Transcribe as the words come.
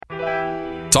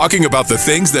talking about the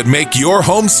things that make your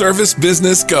home service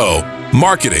business go.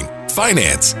 Marketing,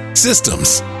 finance,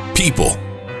 systems, people.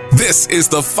 This is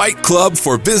the Fight Club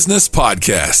for Business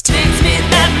podcast. Makes me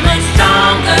that much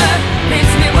stronger,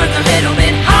 makes me work a little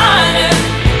bit harder,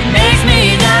 makes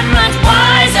me that much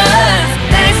wiser.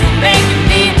 Thanks for making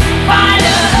me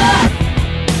fighter.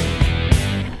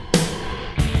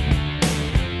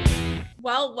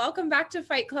 Well, welcome back to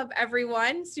Fight Club,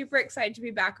 everyone. Super excited to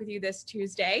be back with you this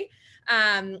Tuesday.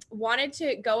 Wanted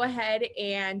to go ahead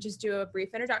and just do a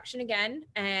brief introduction again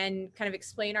and kind of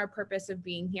explain our purpose of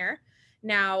being here.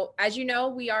 Now, as you know,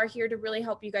 we are here to really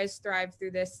help you guys thrive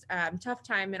through this tough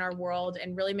time in our world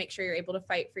and really make sure you're able to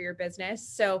fight for your business.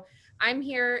 So I'm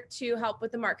here to help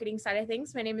with the marketing side of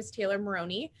things. My name is Taylor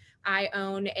Maroney. I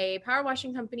own a power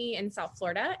washing company in South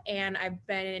Florida, and I've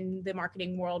been in the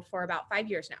marketing world for about 5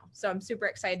 years now. So I'm super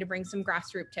excited to bring some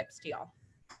grassroots tips to y'all.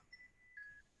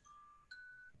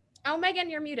 Oh, Megan,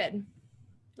 you're muted.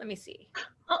 Let me see.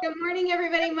 Good morning,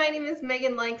 everybody. My name is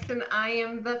Megan Langston. I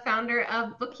am the founder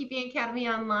of Bookkeeping Academy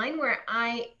Online, where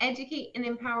I educate and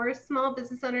empower small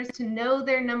business owners to know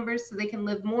their numbers so they can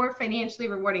live more financially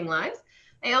rewarding lives.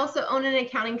 I also own an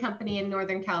accounting company in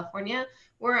Northern California,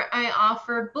 where I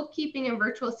offer bookkeeping and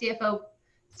virtual CFO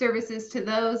services to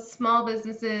those small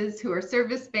businesses who are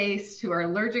service-based, who are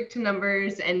allergic to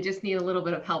numbers, and just need a little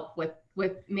bit of help with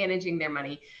managing their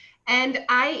money. And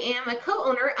I am a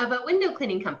co-owner of a window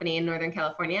cleaning company in Northern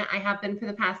California. I have been for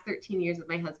the past 13 years with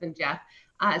my husband, Jeff.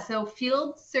 So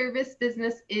field service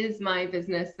business is my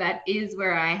business. That is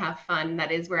where I have fun.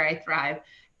 That is where I thrive.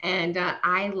 And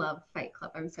I love Fight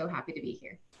Club. I'm so happy to be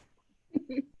here.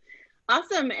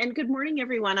 Awesome. And good morning,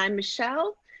 everyone. I'm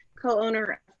Michelle,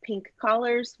 co-owner of Pink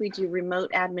Collars. We do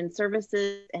remote admin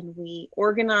services, and we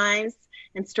organize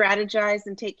and strategize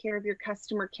and take care of your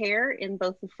customer care in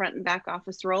both the front and back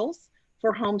office roles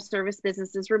for home service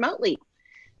businesses remotely.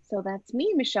 So that's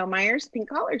me, Michelle Myers, Pink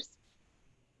Collars.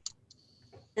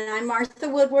 And I'm Martha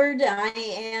Woodward. I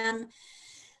am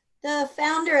the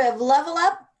founder of Level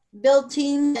Up, build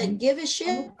teams that give a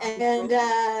shit. And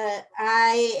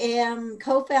I am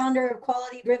co-founder of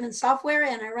Quality Driven Software,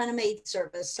 and I run a maid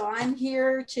service. So I'm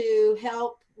here to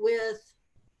help with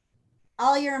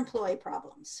all your employee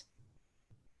problems.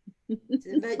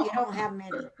 But you don't have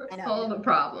many. I know. All the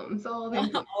problems. All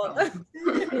the problems.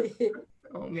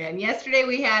 Oh, man. Yesterday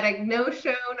we had a no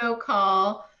show, no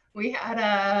call. We had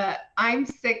a I'm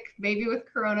sick, maybe with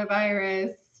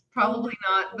coronavirus. Probably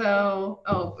not, though.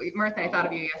 Oh, Martha, I thought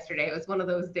of you yesterday. It was one of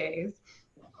those days.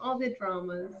 All the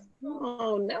dramas.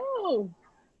 Oh, no.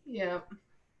 Yeah.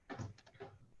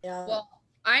 Well,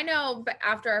 I know, but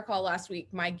after our call last week,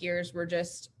 my gears were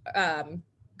just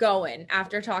going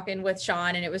after talking with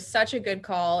Sean, and it was such a good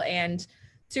call, and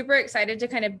super excited to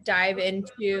kind of dive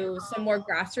into some more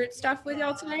grassroots stuff with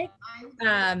y'all tonight.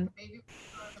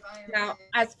 Now,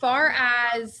 as far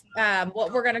as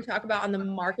what we're going to talk about on the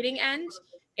marketing end,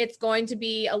 it's going to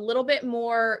be a little bit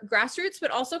more grassroots, but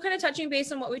also kind of touching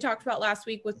base on what we talked about last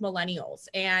week with millennials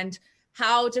and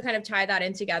how to kind of tie that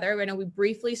in together. I know we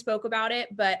briefly spoke about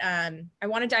it, but I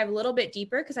want to dive a little bit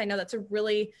deeper because I know that's a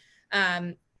really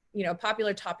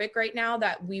popular topic right now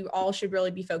that we all should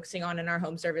really be focusing on in our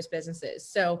home service businesses.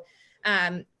 So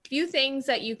few things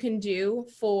that you can do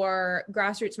for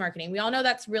grassroots marketing. We all know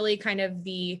that's really kind of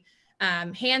the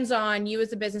hands-on, you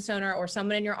as a business owner or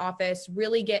someone in your office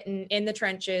really getting in the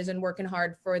trenches and working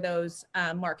hard for those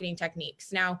marketing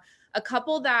techniques. Now, a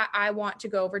couple that I want to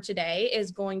go over today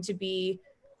is going to be,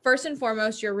 first and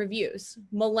foremost, your reviews.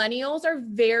 Millennials are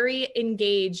very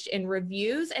engaged in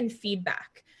reviews and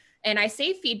feedback. And I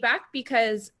say feedback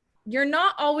because you're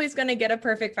not always going to get a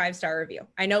perfect 5-star review.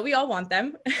 I know we all want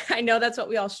them. I know that's what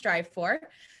we all strive for,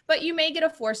 but you may get a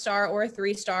 4-star or a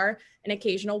 3-star, an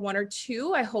occasional 1 or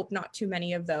 2. I hope not too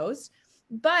many of those.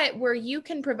 But where you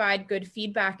can provide good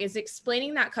feedback is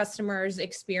explaining that customer's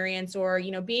experience or,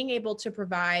 being able to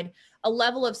provide a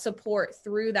level of support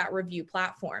through that review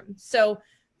platform. So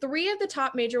 3 of the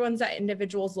top major ones that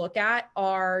individuals look at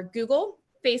are Google,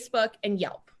 Facebook, and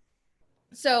Yelp.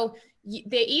 So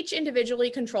they each individually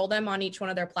control them on each one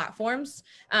of their platforms.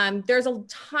 There's a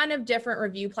ton of different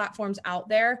review platforms out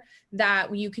there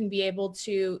that you can be able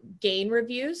to gain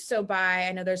reviews. So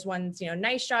I know there's ones,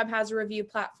 Nice Job has a review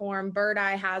platform, Bird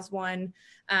Eye has one.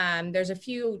 There's a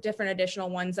few different additional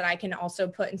ones that I can also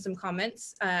put in some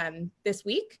comments this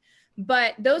week.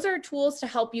 But those are tools to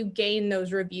help you gain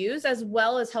those reviews as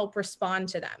well as help respond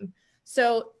to them.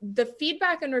 So the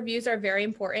feedback and reviews are very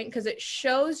important because it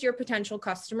shows your potential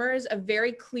customers a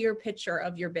very clear picture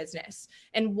of your business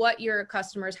and what your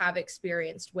customers have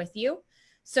experienced with you.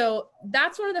 So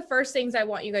that's one of the first things I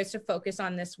want you guys to focus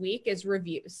on this week is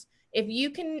reviews. If you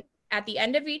can, at the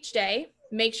end of each day,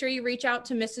 make sure you reach out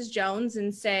to Mrs. Jones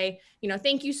and say,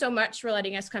 thank you so much for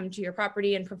letting us come to your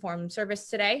property and perform service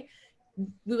today.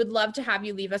 We would love to have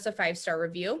you leave us a 5-star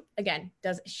review. Again,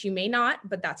 she may not,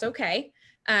 but that's okay.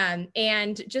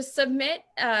 And just submit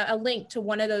a link to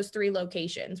one of those 3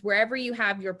 locations, wherever you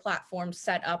have your platform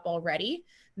set up already.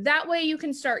 That way you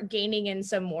can start gaining in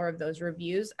some more of those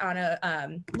reviews on a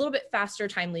little bit faster,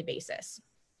 timely basis.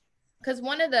 Because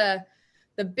one of the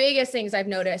biggest things I've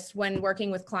noticed when working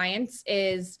with clients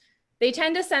is they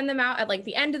tend to send them out at like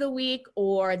the end of the week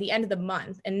or the end of the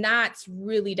month. And that's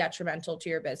really detrimental to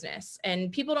your business.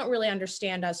 And people don't really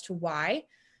understand as to why.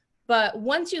 But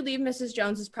once you leave Mrs.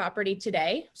 Jones's property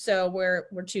today, so we're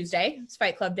Tuesday, it's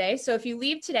Fight Club Day. So if you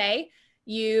leave today,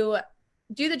 you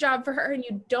do the job for her and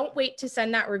you don't wait to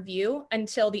send that review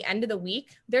until the end of the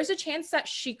week, there's a chance that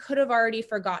she could have already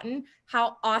forgotten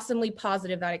how awesomely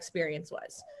positive that experience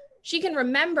was. She can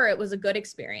remember it was a good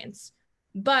experience,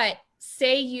 but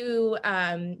say you,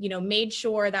 made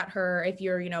sure that if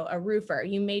you're, a roofer,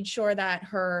 you made sure that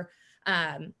her,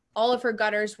 all of her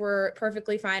gutters were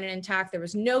perfectly fine and intact. There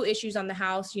was no issues on the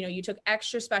house. You took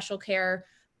extra special care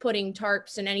putting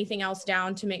tarps and anything else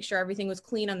down to make sure everything was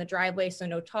clean on the driveway, so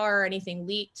no tar or anything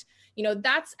leaked.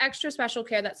 That's extra special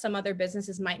care that some other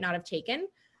businesses might not have taken.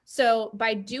 So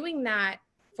by doing that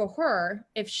for her,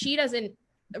 if she doesn't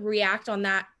react on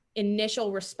that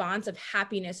initial response of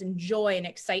happiness and joy and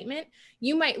excitement,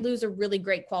 you might lose a really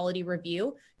great quality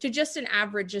review to just an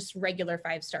average, just regular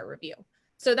 5-star review.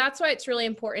 So that's why it's really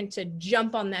important to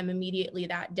jump on them immediately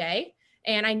that day.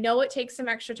 And I know it takes some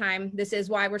extra time. This is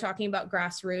why we're talking about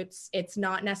grassroots. It's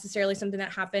not necessarily something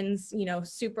that happens,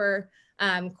 super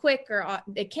quick, or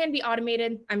it can be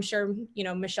automated. I'm sure,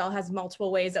 Michelle has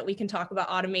multiple ways that we can talk about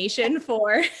automation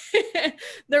for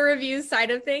the reviews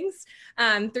side of things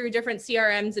through different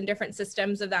CRMs and different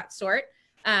systems of that sort.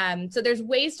 So there's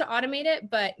ways to automate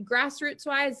it, but grassroots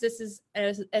wise, this is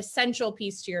an essential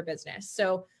piece to your business.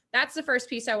 So that's the first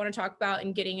piece I want to talk about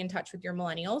in getting in touch with your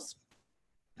millennials.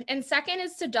 And second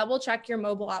is to double check your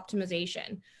mobile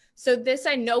optimization. So this,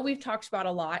 I know we've talked about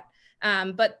a lot,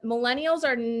 but millennials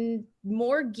are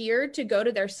more geared to go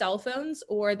to their cell phones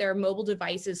or their mobile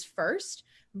devices first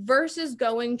versus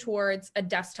going towards a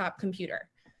desktop computer.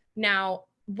 Now,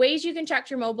 ways you can check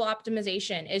your mobile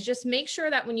optimization is just make sure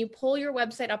that when you pull your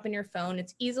website up in your phone,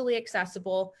 it's easily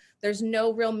accessible. There's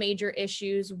no real major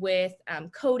issues with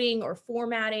coding or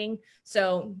formatting.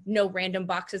 So no random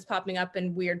boxes popping up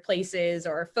in weird places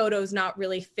or photos not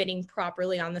really fitting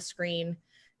properly on the screen.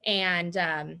 And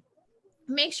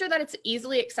make sure that it's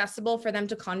easily accessible for them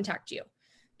to contact you.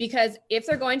 Because if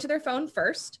they're going to their phone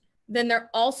first, then they're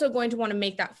also going to want to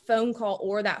make that phone call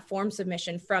or that form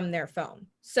submission from their phone.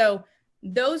 So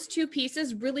those two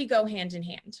pieces really go hand in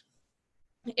hand.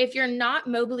 If you're not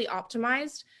mobily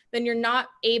optimized, then you're not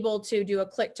able to do a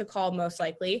click to call most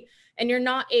likely, and you're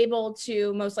not able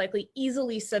to most likely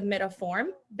easily submit a form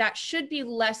that should be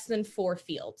less than 4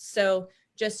 fields. So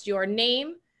just your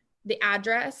name, the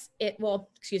address,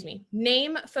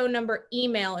 name, phone number,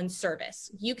 email, and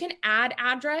service. You can add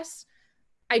address.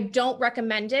 I don't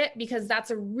recommend it because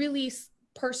that's a really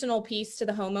personal piece to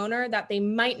the homeowner that they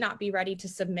might not be ready to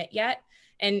submit yet.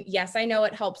 And yes, I know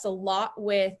it helps a lot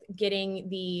with getting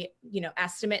the,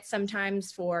 estimate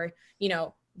sometimes for,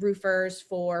 roofers,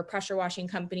 for pressure washing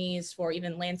companies, for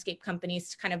even landscape companies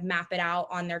to kind of map it out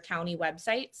on their county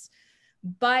websites.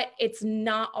 But it's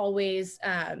not always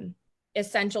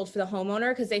essential for the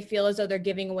homeowner because they feel as though they're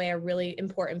giving away a really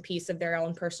important piece of their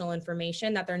own personal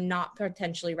information that they're not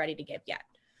potentially ready to give yet.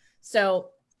 So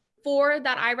 4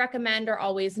 that I recommend are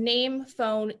always name,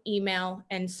 phone, email,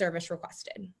 and service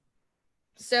requested.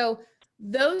 So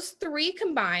those 3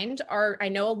 combined are, I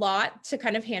know, a lot to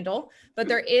kind of handle, but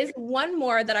there is one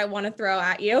more that I want to throw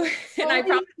at you. And I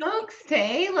probably folks,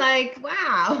 Tay,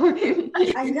 wow.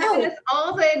 I know that's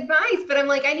all the advice, but I'm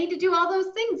like, I need to do all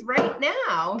those things right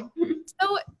now.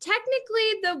 So technically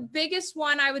the biggest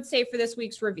one I would say for this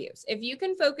week's reviews, if you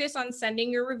can focus on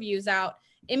sending your reviews out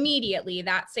immediately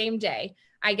that same day.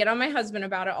 I get on my husband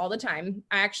about it all the time.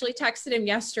 I actually texted him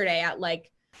yesterday at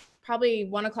probably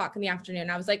 1 o'clock in the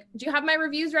afternoon. I was like, do you have my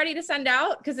reviews ready to send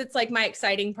out? Because it's my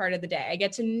exciting part of the day. I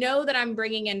get to know that I'm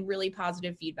bringing in really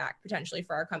positive feedback potentially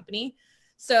for our company.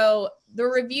 So the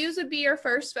reviews would be your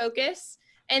first focus.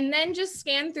 And then just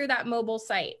scan through that mobile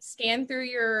site, scan through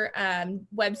your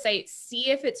website,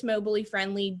 see if it's mobilely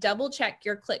friendly, double check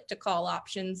your click to call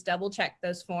options, double check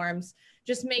those forms,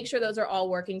 just make sure those are all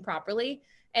working properly.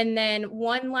 And then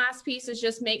one last piece is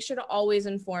just make sure to always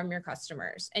inform your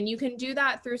customers. And you can do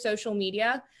that through social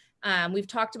media. We've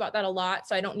talked about that a lot,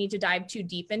 so I don't need to dive too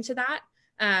deep into that.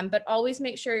 But always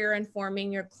make sure you're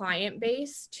informing your client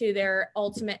base to their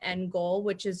ultimate end goal,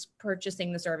 which is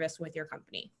purchasing the service with your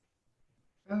company.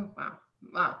 Oh, wow.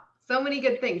 Wow. So many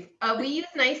good things. We use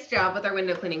Nice Job with our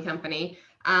window cleaning company.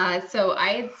 So I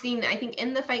had seen, I think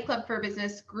in the Fight Club for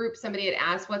Business group, somebody had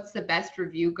asked, what's the best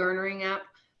review garnering app?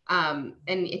 And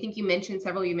I think you mentioned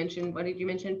several. You mentioned, what did you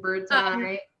mention? Bird's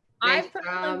Eye. I've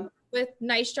personally with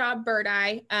Nice Job, Bird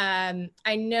Eye.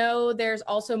 I know there's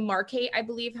also Markate, I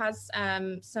believe, has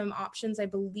some options, I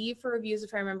believe, for reviews,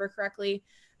 if I remember correctly.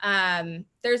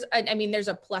 There's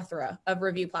a plethora of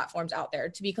review platforms out there,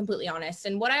 to be completely honest.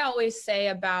 And what I always say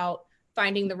about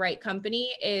finding the right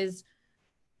company is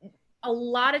a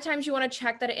lot of times you want to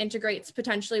check that it integrates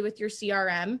potentially with your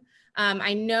CRM.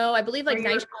 I believe like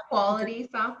Nice Job quality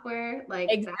software, like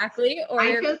exactly. Or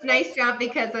I chose Nice Job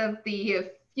because of the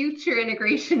future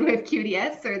integration with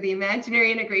QDS, or the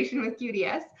imaginary integration with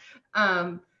QDS.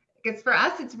 Because for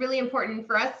us, it's really important.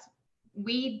 For us,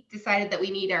 we decided that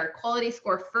we need our quality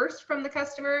score first from the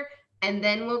customer, and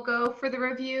then we'll go for the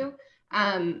review.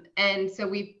 And so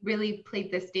we really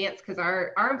played this dance because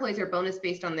our employees are bonus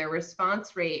based on their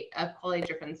response rate of quality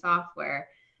driven software.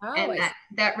 Oh, and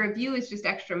that review is just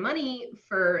extra money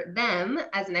for them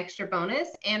as an extra bonus.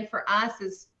 And for us,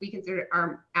 as we consider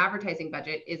our advertising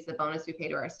budget is the bonus we pay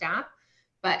to our staff.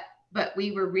 But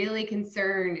we were really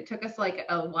concerned. It took us like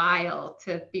a while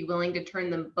to be willing to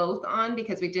turn them both on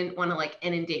because we didn't want to like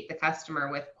inundate the customer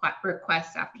with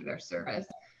requests after their service.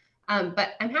 But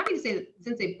I'm happy to say that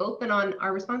since they've both been on,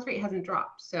 our response rate hasn't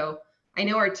dropped. So I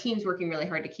know our team's working really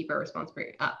hard to keep our response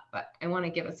rate up, but I want to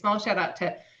give a small shout out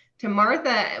to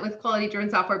Martha with Quality Driven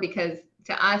Software, because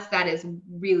to us, that is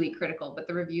really critical, but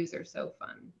the reviews are so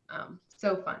fun.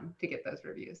 So fun to get those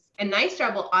reviews. And Nice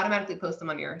Job will automatically post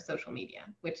them on your social media,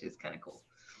 which is kind of cool.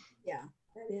 Yeah,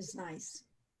 that is nice.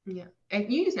 Yeah.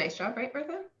 And you use Nice Job, right,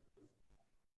 Martha?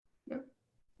 No?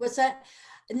 What's that?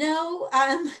 No.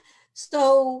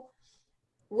 So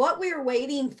what we're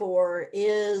waiting for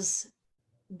is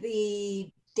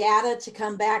the data to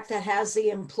come back that has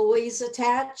the employees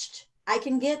attached. I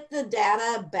can get the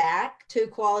data back to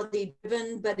Quality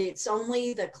Driven, but it's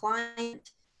only the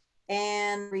client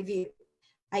and review.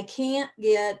 I can't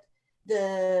get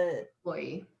the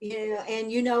employee.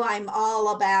 I'm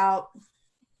all about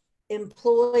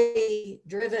employee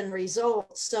driven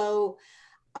results. So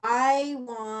I'm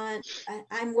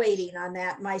waiting on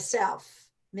that myself,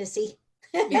 Missy.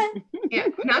 Yeah,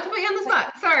 not to put you on the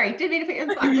spot. Sorry, didn't mean to put you on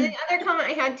the spot. The other comment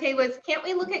I had, Tay, was can't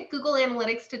we look at Google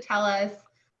Analytics to tell us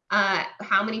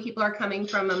how many people are coming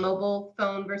from a mobile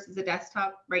phone versus a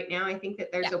desktop right now? I think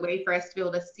that there's a way for us to be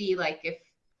able to see like if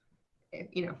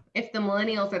the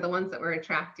millennials are the ones that we're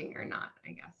attracting or not,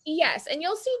 I guess. Yes. And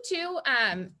you'll see too,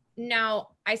 now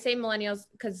I say millennials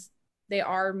because they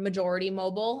are majority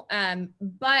mobile,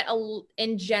 but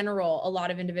in general, a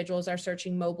lot of individuals are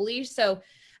searching mobilely. So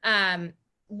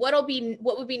what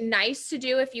would be nice to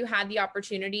do if you had the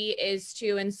opportunity is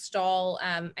to install,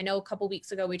 I know a couple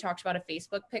weeks ago we talked about a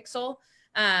Facebook pixel.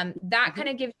 That kind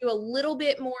of gives you a little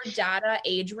bit more data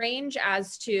age range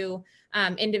as to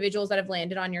individuals that have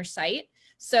landed on your site.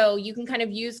 So you can kind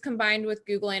of use combined with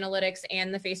Google Analytics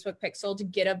and the Facebook pixel to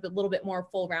get a little bit more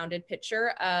full rounded picture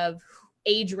of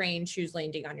age range who's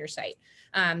landing on your site.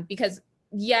 Because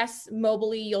yes,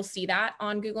 mobily you'll see that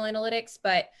on Google Analytics,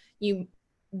 but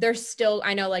there's still,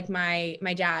 I know like my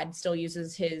dad still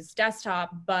uses his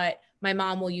desktop, but my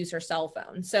mom will use her cell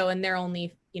phone. So, and they're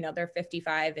only, they're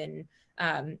 55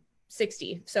 and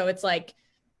 60. So it's like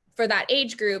for that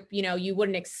age group, you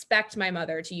wouldn't expect my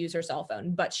mother to use her cell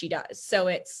phone, but she does. So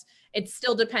it's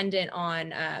still dependent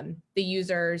on the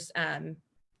user's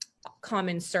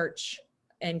common search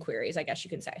inquiries, I guess you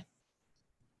can say.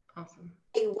 Awesome.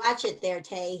 Hey, watch it there,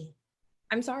 Tay.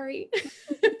 I'm sorry.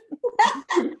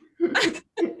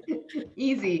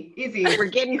 Easy. We're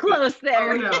getting close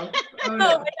there. Oh no.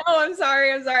 Oh, I'm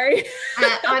sorry.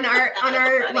 On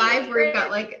our live, we've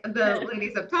got like the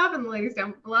ladies up top and the ladies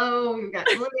down below. We've got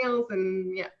millennials,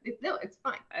 and it's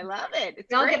fine. I love it.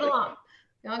 Y'all get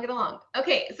along.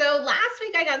 Okay, so last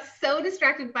week I got so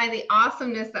distracted by the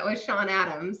awesomeness that was Sean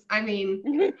Adams. I mean,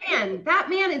 man, that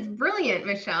man is brilliant,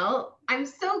 Michelle. I'm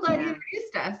so glad you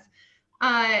introduced us.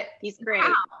 He's great.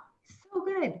 Wow, so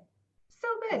good.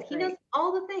 He knows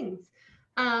all the things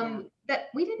that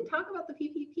we didn't talk about the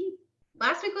PPP.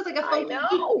 Last week was like a fun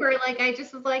week where like I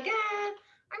just was like,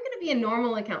 I'm going to be a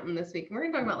normal accountant this week. We're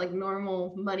going to talk about like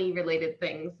normal money related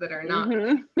things that are not.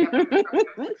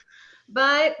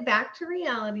 But back to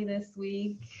reality this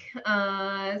week.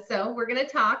 So we're going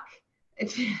to talk.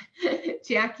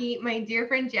 Jackie, my dear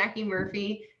friend Jackie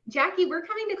Murphy. Jackie, we're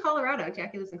coming to Colorado.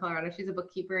 Jackie lives in Colorado. She's a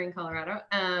bookkeeper in Colorado.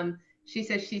 She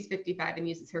says she's 55 and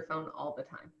uses her phone all the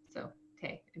time. So,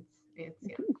 okay, it's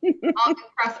all,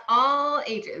 across all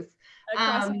ages.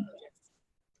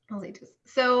 All ages.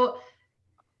 So,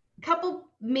 a couple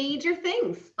major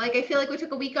things. Like, I feel like we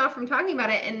took a week off from talking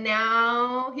about it, and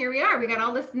now here we are. We got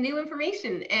all this new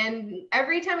information, and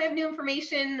every time I have new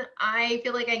information, I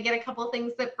feel like I get a couple of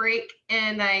things that break,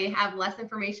 and I have less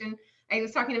information. I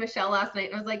was talking to Michelle last night,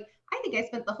 and I was like, I think I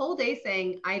spent the whole day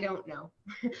saying, I don't know.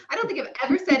 I don't think I've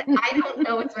ever said, I don't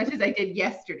know as much as I did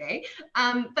yesterday.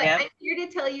 But I'm here to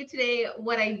tell you today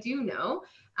what I do know.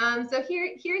 So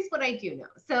here's what I do know.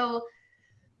 So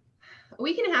a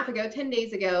week and a half ago, 10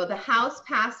 days ago, the House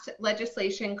passed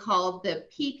legislation called the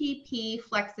PPP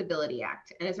Flexibility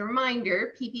Act. And as a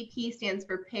reminder, PPP stands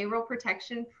for Payroll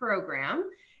Protection Program.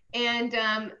 And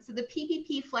so the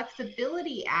PPP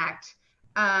Flexibility Act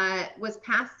was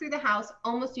passed through the House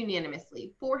almost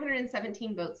unanimously,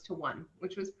 417 votes to 1,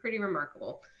 which was pretty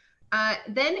remarkable.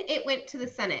 Then it went to the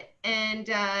Senate, and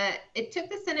it took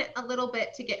the Senate a little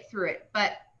bit to get through it.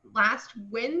 But last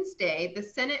Wednesday, the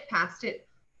Senate passed it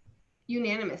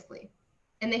unanimously.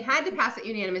 And they had to pass it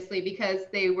unanimously because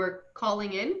they were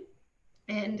calling in.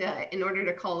 And in order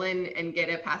to call in and get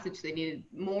a passage, they needed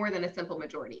more than a simple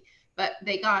majority. But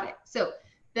they got it. So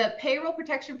the Payroll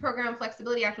Protection Program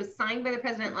Flexibility Act was signed by the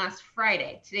president last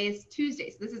Friday. Today is Tuesday.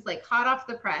 So this is like hot off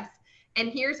the press. And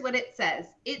here's what it says.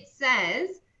 It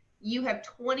says you have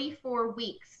 24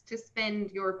 weeks to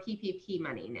spend your PPP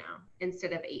money now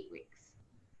instead of 8 weeks.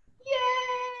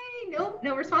 Yay!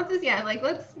 No responses. Yeah, like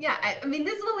I mean,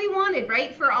 this is what we wanted,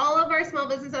 right? For all of our small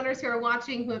business owners who are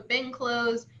watching, who have been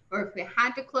closed, or if they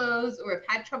had to close, or have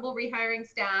had trouble rehiring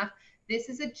staff, this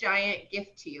is a giant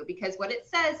gift to you, because what it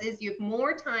says is you have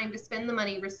more time to spend the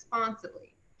money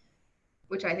responsibly,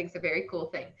 which I think is a very cool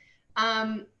thing.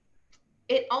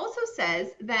 It also says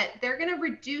that they're going to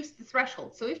reduce the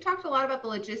threshold. So we've talked a lot about the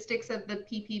logistics of the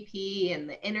PPP and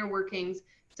the inner workings.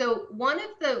 So one of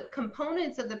the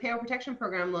components of the Payroll Protection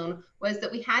Program loan was that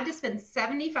we had to spend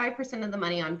 75% of the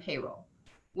money on payroll.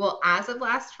 Well, as of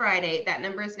last Friday, that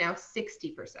number is now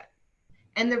 60%.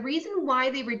 And the reason why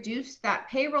they reduced that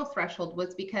payroll threshold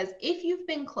was because if you've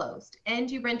been closed and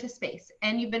you rent a space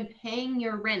and you've been paying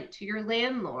your rent to your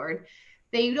landlord,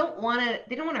 they don't want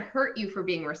to hurt you for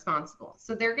being responsible.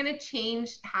 So they're going to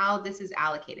change how this is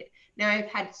allocated. Now, I've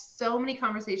had so many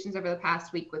conversations over the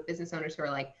past week with business owners who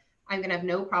are like, I'm going to have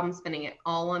no problem spending it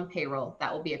all on payroll.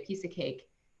 That will be a piece of cake.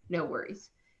 No worries.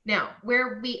 Now,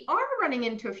 where we are running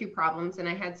into a few problems, and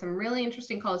I had some really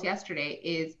interesting calls yesterday,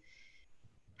 is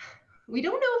we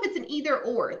don't know if it's an either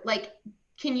or. Like,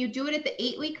 can you do it at the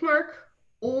 8-week mark,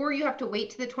 or you have to wait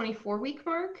to the 24-week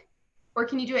mark? Or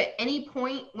can you do it at any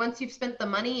point once you've spent the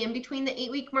money in between the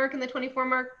 8-week mark and the 24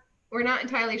 mark? We're not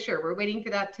entirely sure. We're waiting for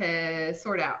that to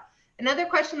sort out. Another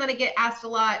question that I get asked a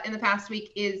lot in the past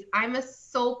week is, I'm a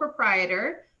sole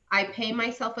proprietor. I pay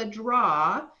myself a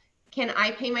draw. Can I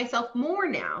pay myself more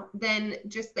now than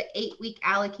just the 8-week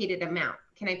allocated amount?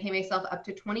 Can I pay myself up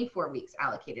to 24 weeks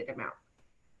allocated amount?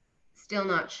 Still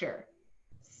not sure.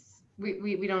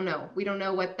 We don't know. We don't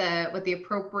know what the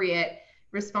appropriate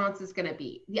response is going to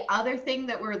be. The other thing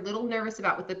that we're a little nervous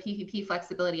about with the PPP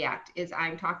Flexibility Act is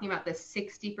I'm talking about the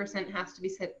 60% has to be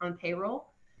set on payroll.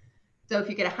 So if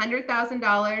you get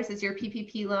 $100,000 as your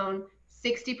PPP loan,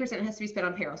 60% has to be spent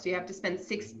on payroll. So you have to spend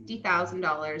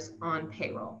 $60,000 on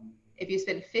payroll. If you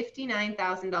spend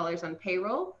 $59,000 on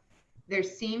payroll, there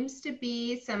seems to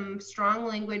be some strong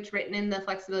language written in the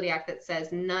Flexibility Act that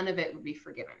says none of it would be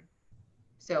forgiven.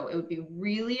 So it would be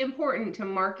really important to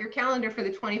mark your calendar for the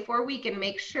 24-week and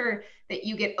make sure that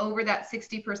you get over that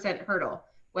 60% hurdle,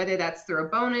 whether that's through a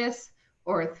bonus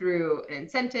or through an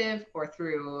incentive or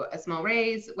through a small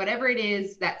raise, whatever it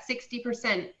is, that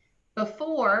 60%.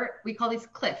 Before, we call these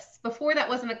cliffs. Before, that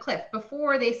wasn't a cliff.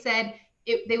 Before, they said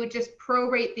they would just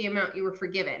prorate the amount you were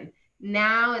forgiven.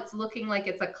 Now it's looking like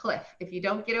it's a cliff. If you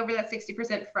don't get over that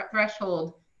 60%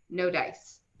 threshold, no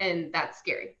dice. And that's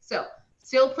scary. So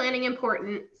still planning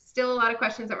important, still a lot of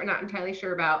questions that we're not entirely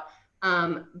sure about.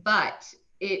 But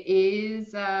it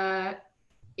is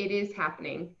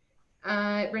happening.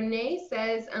 Renee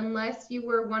says, unless you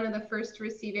were one of the first to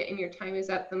receive it and your time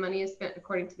is up, the money is spent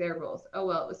according to their rules. Oh,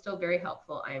 well, it was still very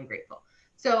helpful. I am grateful.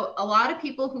 So a lot of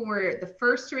people who were the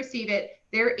first to receive it,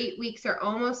 their 8 weeks are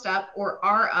almost up or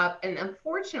are up. And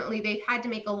unfortunately, they've had to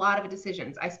make a lot of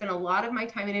decisions. I spent a lot of my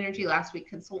time and energy last week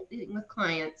consulting with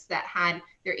clients that had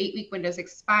their 8-week windows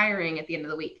expiring at the end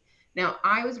of the week. Now,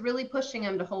 I was really pushing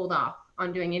them to hold off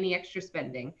on doing any extra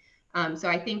spending. So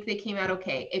I think they came out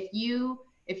okay. If you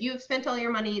have spent all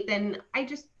your money, then I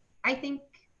think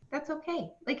that's okay.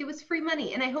 Like, it was free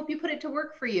money, and I hope you put it to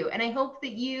work for you. And I hope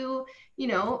that you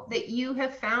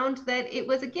have found that it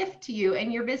was a gift to you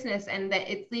and your business, and that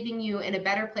it's leaving you in a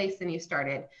better place than you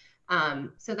started.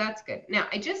 So that's good. Now,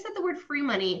 I just said the word free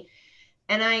money,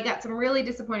 and I got some really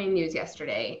disappointing news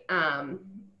yesterday.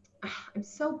 I'm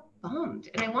so bummed,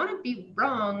 and I want to be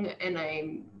wrong, and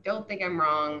I don't think I'm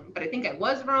wrong, but I think I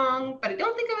was wrong, but I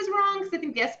don't think I was wrong because I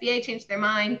think the SBA changed their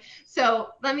mind. So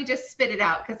let me just spit it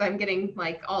out because I'm getting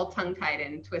like all tongue-tied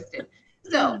and twisted.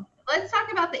 So let's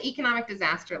talk about the economic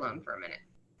disaster loan for a minute.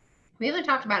 We haven't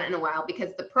talked about it in a while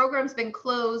because the program's been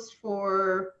closed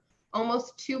for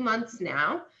almost 2 months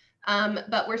now,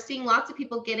 but we're seeing lots of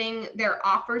people getting their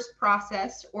offers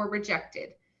processed or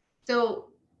rejected. So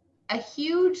a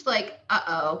huge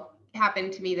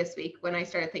happened to me this week when I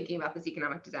started thinking about this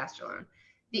economic disaster loan.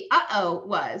 The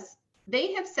was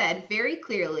they have said very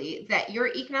clearly that your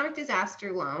economic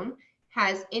disaster loan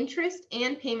has interest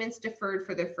and payments deferred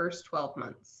for the first 12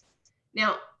 months.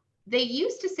 Now, they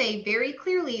used to say very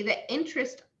clearly that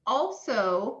interest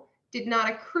also did not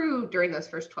accrue during those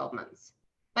first 12 months.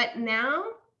 But now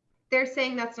they're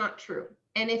saying that's not true.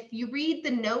 And if you read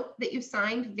the note that you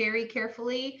signed very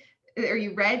carefully,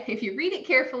 if you read it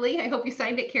carefully, I hope you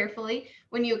signed it carefully,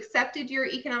 when you accepted your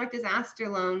economic disaster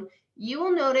loan, you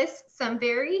will notice some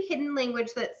very hidden language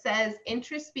that says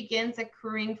interest begins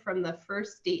accruing from the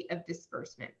first date of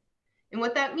disbursement. And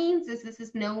what that means is this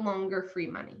is no longer free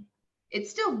money. It's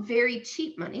still very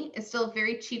cheap money. It's still a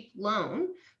very cheap loan.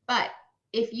 But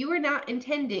if you are not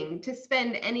intending to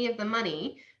spend any of the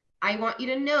money, I want you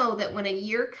to know that when a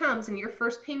year comes and your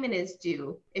first payment is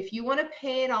due, if you want to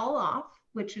pay it all off,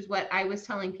 which is what I was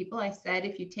telling people, I said,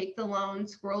 if you take the loan,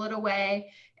 squirrel it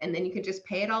away, and then you could just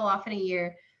pay it all off in a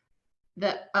year.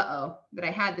 The that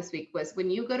I had this week was when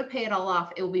you go to pay it all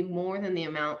off, it will be more than the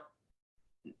amount,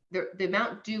 the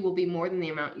amount due will be more than the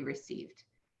amount you received.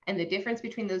 And the difference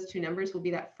between those two numbers will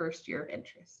be that first year of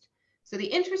interest. So the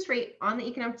interest rate on the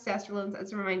economic disaster loans,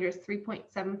 as a reminder, is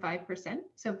 3.75%.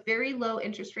 So very low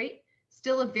interest rate,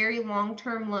 still a very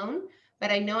long-term loan. But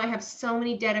I know I have so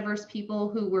many debt-averse people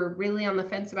who were really on the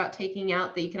fence about taking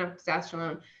out the economic disaster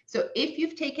loan. So if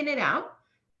you've taken it out,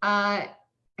 I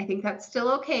think that's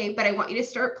still okay. But I want you to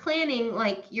start planning,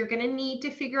 like you're going to need to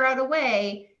figure out a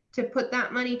way to put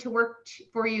that money to work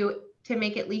for you to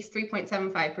make at least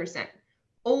 3.75%.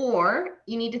 Or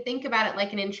you need to think about it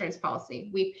like an insurance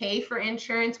policy. We pay for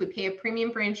insurance, we pay a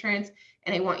premium for insurance,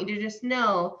 and I want you to just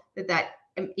know that that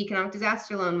economic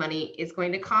disaster loan money is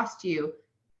going to cost you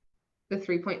the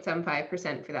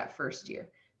 3.75% for that first year.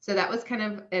 So that was kind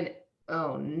of an,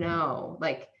 oh no,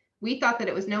 like we thought that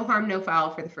it was no harm, no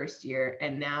foul for the first year.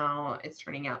 And now it's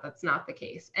turning out that's not the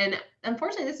case. And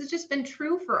unfortunately, this has just been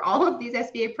true for all of these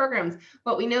SBA programs.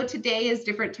 What we know today is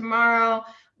different tomorrow.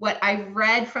 What I've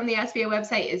read from the SBA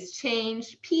website is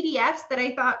changed. PDFs that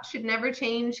I thought should never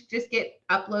change just get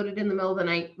uploaded in the middle of the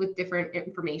night with different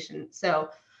information. So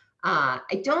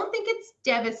I don't think it's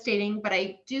devastating, but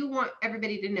I do want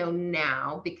everybody to know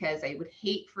now, because I would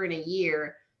hate for in a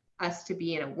year us to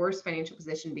be in a worse financial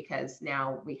position because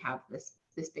now we have this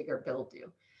bigger bill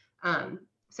due.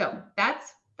 So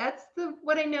that's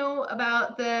what I know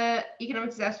about the economic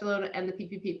disaster loan and the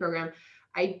PPP program.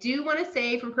 I do want to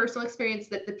say from personal experience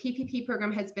that the PPP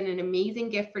program has been an amazing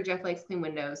gift for Jeff Likes Clean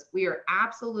Windows. We are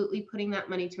absolutely putting that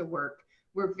money to work.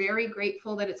 We're very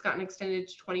grateful that it's gotten extended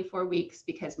to 24 weeks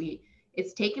because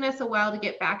it's taken us a while to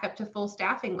get back up to full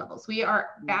staffing levels. We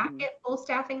are back at full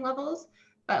staffing levels,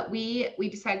 but we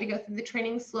decided to go through the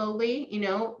training slowly,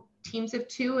 teams of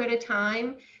 2 at a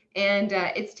time, and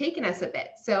it's taken us a bit.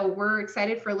 So we're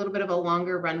excited for a little bit of a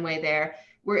longer runway there.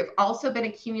 We've also been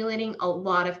accumulating a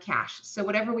lot of cash. So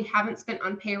whatever we haven't spent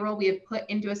on payroll, we have put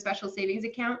into a special savings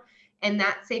account. And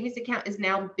that savings account is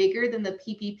now bigger than the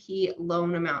PPP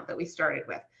loan amount that we started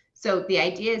with. So the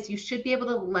idea is you should be able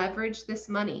to leverage this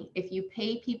money. If you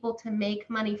pay people to make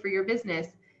money for your business,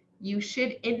 you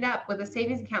should end up with a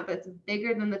savings account that's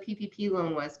bigger than the PPP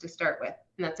loan was to start with.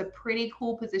 And that's a pretty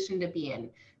cool position to be in.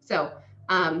 So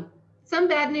some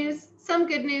bad news, some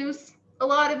good news, a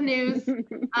lot of news.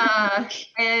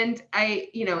 And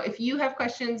if you have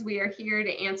questions, we are here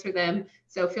to answer them.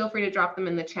 So feel free to drop them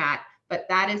in the chat. But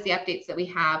that is the updates that we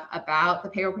have about the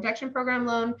Payroll Protection Program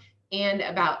loan and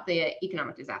about the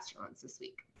economic disaster loans this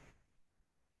week.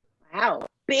 Wow,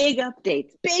 big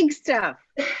updates, big stuff.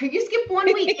 You skip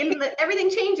 1 week and everything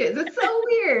changes. It's so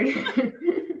weird.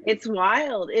 It's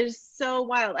wild. It is so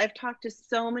wild. I've talked to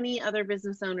so many other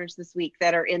business owners this week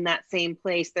that are in that same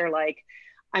place. They're like,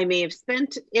 I may have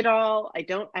spent it all.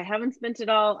 I haven't spent it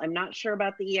all. I'm not sure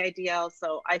about the EIDL.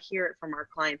 So I hear it from our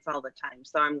clients all the time.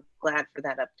 So I'm glad for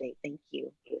that update. Thank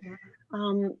you.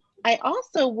 I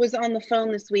also was on the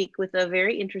phone this week with a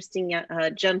very interesting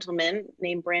gentleman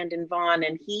named Brandon Vaughn,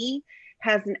 and he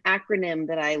has an acronym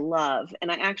that I love.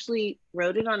 And I actually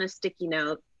wrote it on a sticky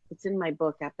note. It's in my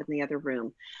book up in the other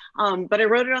room. But I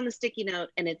wrote it on the sticky note,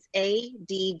 and it's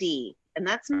ADD. And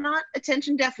that's not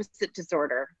attention deficit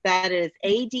disorder. That is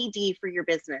ADD for your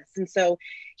business. And so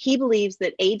he believes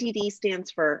that ADD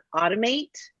stands for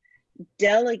automate,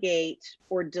 delegate,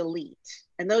 or delete.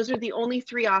 And those are the only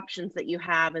 3 options that you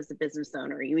have as a business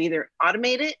owner. You either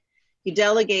automate it, you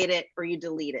delegate it, or you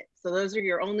delete it. So those are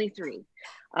your only 3.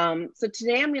 So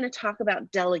today I'm going to talk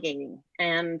about delegating.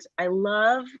 And I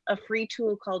love a free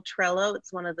tool called Trello.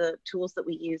 It's one of the tools that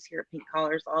we use here at Pink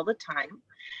Collars all the time.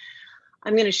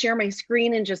 I'm going to share my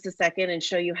screen in just a second and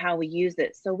show you how we use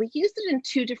it. So we use it in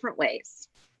 2 different ways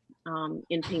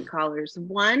in Pink Collars.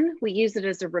 One, we use it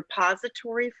as a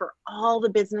repository for all the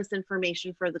business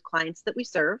information for the clients that we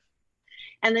serve.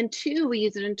 And then 2, we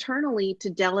use it internally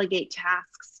to delegate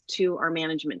tasks to our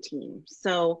management team.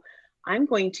 So I'm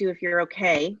going to, if you're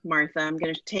okay, Martha, I'm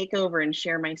going to take over and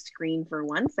share my screen for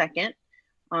 1 second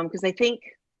because I think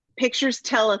pictures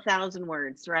tell 1,000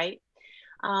 words, right?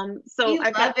 So I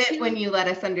love it when you let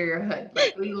us under your hood.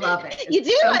 Like, we love it. You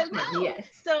do? So I fun. know. Yes.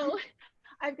 So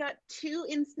I've got 2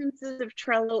 instances of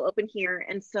Trello open here.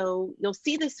 And so you'll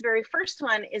see this very first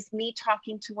one is me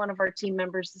talking to one of our team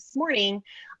members this morning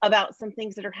about some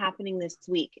things that are happening this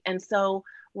week. And so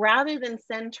rather than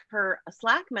send her a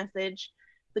Slack message,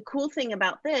 the cool thing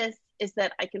about this is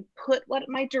that I can put what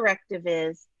my directive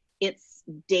is. It's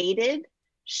dated.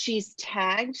 She's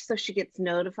tagged so she gets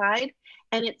notified,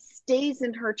 and it stays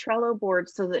in her Trello board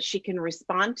so that she can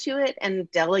respond to it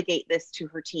and delegate this to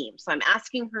her team. So I'm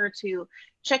asking her to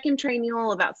check and train you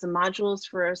all about some modules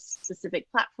for a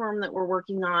specific platform that we're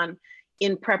working on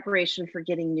in preparation for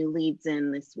getting new leads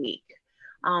in this week.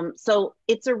 So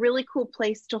it's a really cool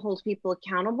place to hold people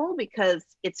accountable because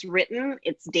it's written,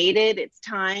 it's dated, it's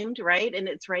timed, right? And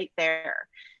it's right there.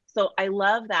 So I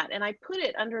love that. And I put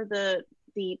it under the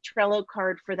Trello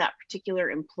card for that particular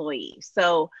employee.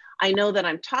 So I know that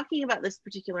I'm talking about this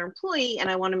particular employee and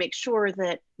I want to make sure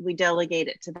that we delegate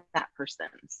it to that person.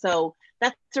 So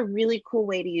that's a really cool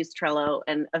way to use Trello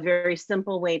and a very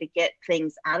simple way to get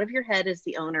things out of your head as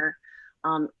the owner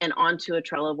and onto a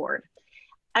Trello board.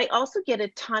 I also get a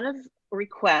ton of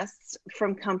requests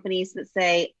from companies that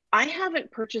say, I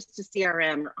haven't purchased a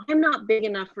CRM, or I'm not big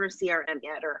enough for a CRM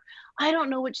yet, or I don't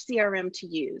know which CRM to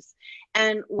use.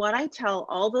 And what I tell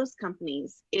all those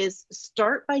companies is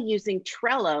start by using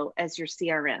Trello as your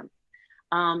CRM.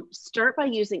 Start by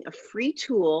using a free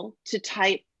tool to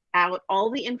type out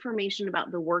all the information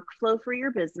about the workflow for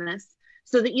your business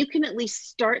so that you can at least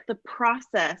start the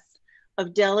process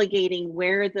of delegating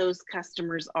where those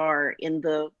customers are in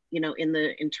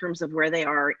terms of where they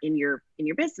are in your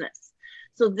business.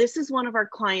 So this is one of our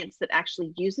clients that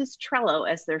actually uses Trello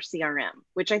as their CRM,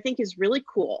 which I think is really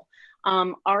cool.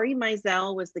 Ari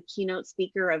Meisel was the keynote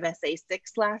speaker of SA6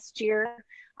 last year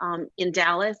in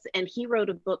Dallas, and he wrote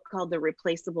a book called The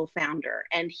Replaceable Founder.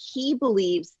 And he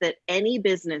believes that any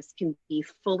business can be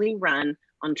fully run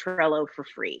on Trello for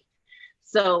free.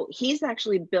 So he's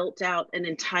actually built out an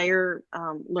entire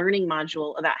learning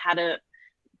module about how to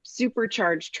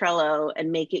supercharge Trello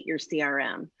and make it your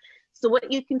CRM. So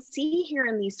what you can see here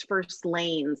in these first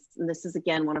lanes, and this is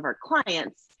again one of our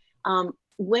clients,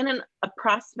 when a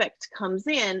prospect comes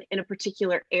in a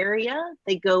particular area,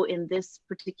 they go in this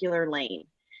particular lane.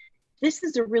 This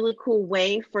is a really cool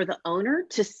way for the owner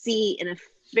to see in a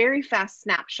very fast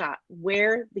snapshot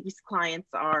where these clients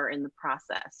are in the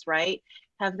process, right?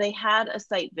 Have they had a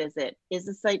site visit? Is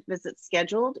the site visit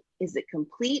scheduled? Is it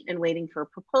complete and waiting for a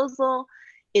proposal?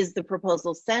 Is the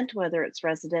proposal sent, whether it's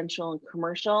residential and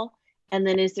commercial? And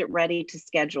then is it ready to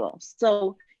schedule?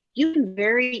 So you can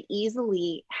very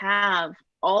easily have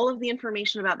all of the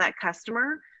information about that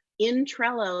customer in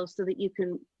Trello so that you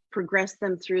can progress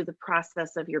them through the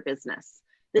process of your business.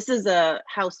 This is a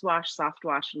house wash, soft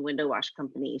wash, and window wash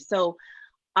company. So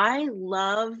I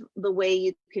love the way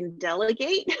you can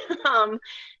delegate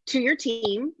to your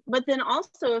team, but then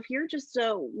also if you're just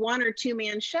a 1 or 2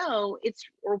 man show,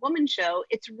 or woman show,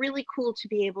 it's really cool to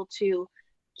be able to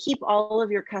keep all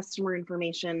of your customer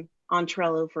information on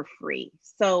Trello for free.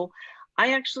 So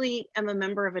I actually am a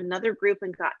member of another group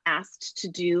and got asked to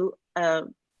do a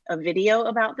video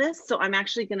about this. So I'm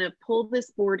actually going to pull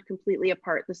this board completely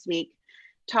apart this week,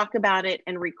 talk about it,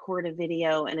 and record a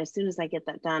video. And as soon as I get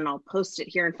that done, I'll post it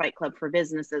here in Fight Club for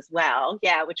Business as well.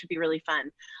 Yeah, which would be really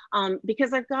fun.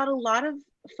 Because I've got a lot of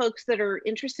folks that are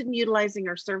interested in utilizing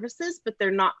our services, but they're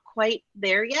not quite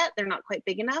there yet. They're not quite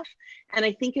big enough. And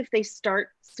I think if they start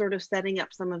sort of setting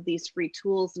up some of these free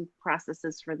tools and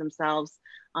processes for themselves,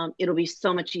 it'll be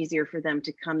so much easier for them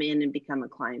to come in and become a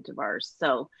client of ours.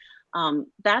 So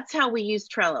that's how we use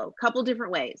Trello, a couple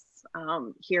different ways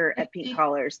here at Pink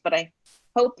Collars, but I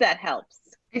hope that helps.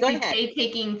 Go ahead. Tay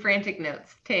taking frantic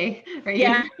notes. Tay, are you?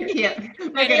 Yeah. Yep.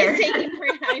 Look at her.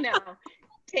 I know.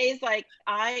 Tay's like,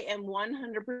 I am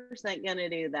 100% gonna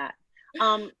do that.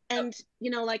 And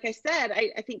you know, like I said,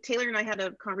 I think Taylor and I had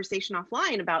a conversation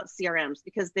offline about CRMs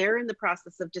because they're in the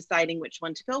process of deciding which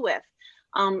one to go with.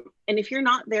 And if you're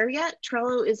not there yet,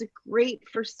 Trello is a great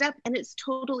first step, and it's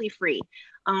totally free.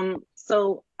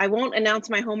 So I won't announce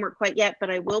my homework quite yet, but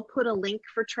I will put a link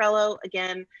for Trello.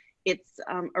 Again, it's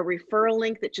a referral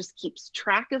link that just keeps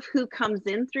track of who comes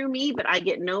in through me, but I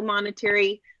get no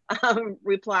monetary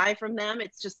reply from them.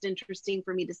 It's just interesting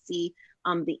for me to see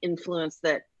the influence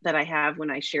that I have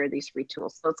when I share these free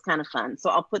tools. So it's kind of fun. So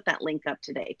I'll put that link up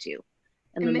today too.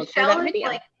 And then Michelle is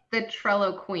like the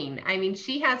Trello queen. I mean,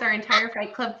 she has our entire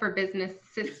Fight Club for Business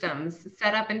systems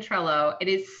set up in Trello. It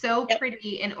is so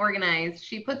pretty and organized.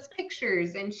 She puts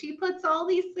pictures and she puts all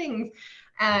these things.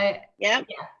 Yeah,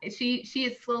 she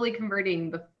is slowly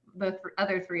converting the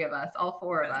other three of us, all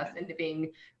four of us, into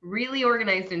being really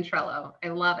organized in Trello. I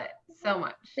love it so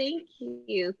much. Thank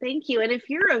you. Thank you. And if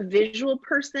you're a visual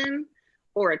person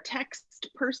or a text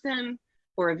person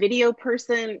or a video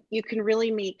person, you can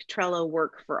really make Trello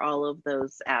work for all of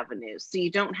those avenues. So you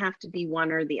don't have to be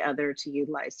one or the other to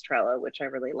utilize Trello, which I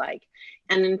really like.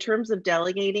 And in terms of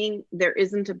delegating, there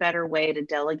isn't a better way to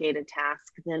delegate a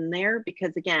task than there,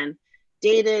 because again,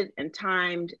 dated and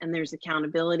timed, and there's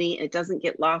accountability. It doesn't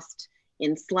get lost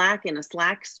in Slack, in a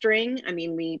Slack string. I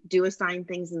mean, we do assign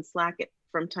things in Slack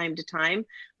from time to time,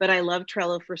 but I love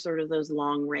Trello for sort of those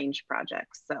long range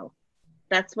projects. So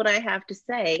that's what I have to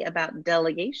say about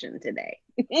delegation today.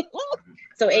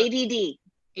 So ADD,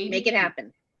 make it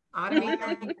happen. I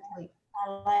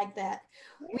like that.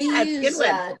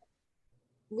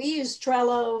 We use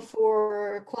Trello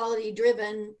for quality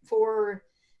driven for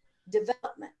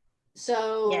development.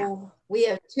 So we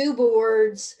have two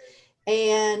boards,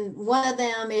 and one of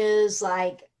them is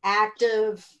like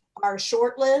active, our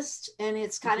short list, and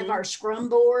it's kind of our scrum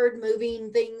board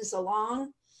moving things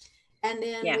along. And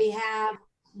then we have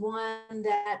one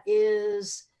that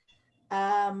is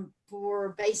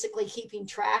for basically keeping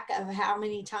track of how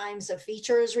many times a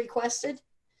feature is requested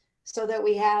so that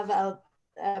we have a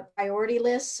priority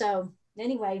list. So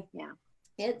anyway,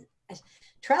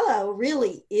 Trello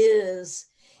really is.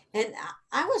 And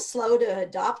I was slow to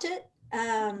adopt it,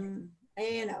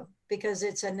 you know, because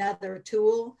it's another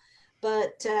tool.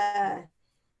 But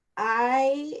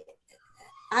I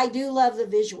do love the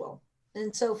visual.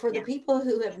 And so for the people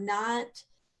who have not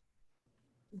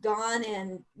gone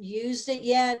and used it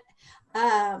yet,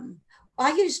 I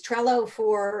use Trello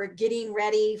for getting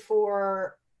ready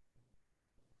for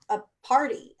a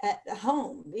party at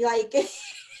home. Like,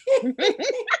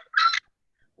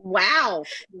 Wow.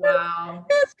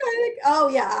 That's kind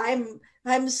of,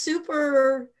 I'm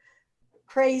super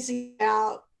crazy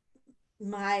about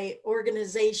my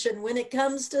organization when it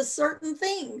comes to certain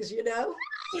things, you know.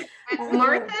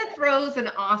 Martha throws an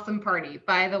awesome party,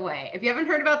 by the way. If you haven't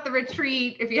heard about the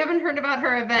retreat, if you haven't heard about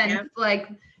her events,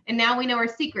 and now we know her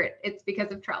secret, it's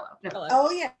because of Trello. No. Oh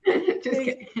yeah. Just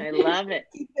kidding. I love it.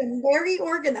 You've been very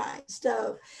organized.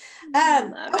 So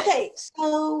okay,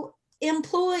 so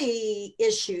employee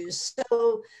issues.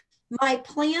 So my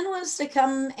plan was to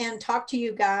come and talk to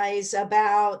you guys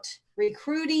about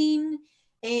recruiting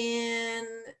and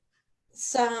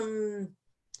some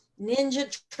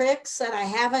ninja tricks that I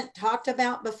haven't talked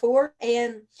about before.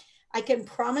 And I can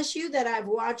promise you that I've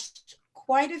watched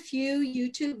quite a few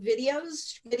YouTube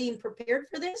videos getting prepared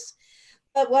for this.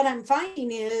 But what I'm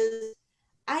finding is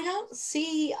I don't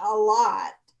see a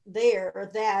lot there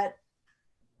that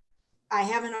I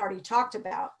haven't already talked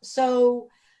about. So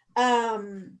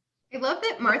I love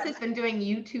that Martha's been doing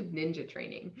YouTube ninja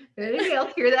training. Did anybody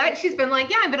else hear that? She's been like,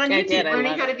 I've been on YouTube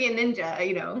learning how to be a ninja,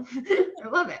 you know. I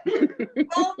love it.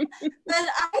 Well, but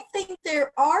I think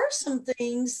there are some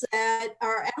things that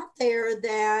are out there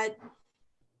that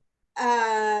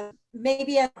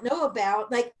maybe I don't know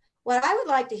about. Like, what I would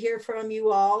like to hear from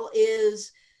you all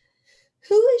is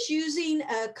who is using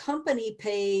a company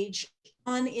page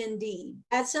on Indeed?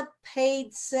 That's a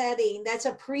paid setting. That's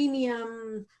a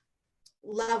premium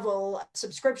level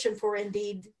subscription for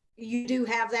Indeed. You do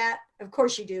have that? Of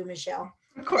course you do, Michelle.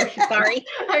 Of course. Sorry.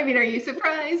 I mean, are you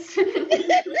surprised?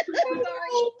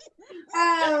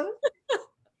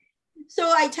 So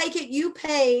I take it you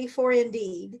pay for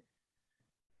Indeed.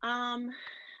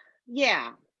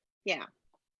 Yeah.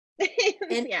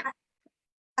 And Yeah.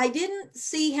 I didn't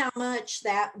see how much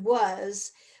that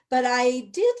was, but I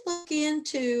did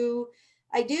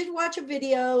I did watch a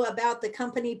video about the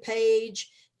company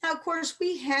page. Now, of course,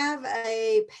 we have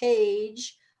a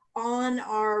page on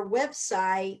our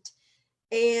website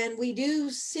and we do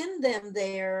send them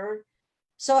there.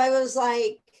 So I was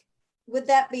like, would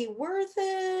that be worth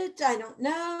it? I don't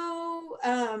know.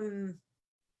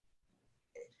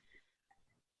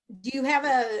 Do you have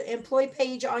an employee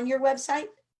page on your website?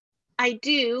 I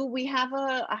do. We have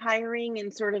a hiring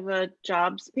and sort of a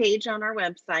jobs page on our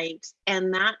website,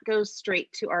 and that goes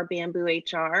straight to our Bamboo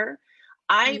HR.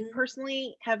 I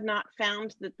personally have not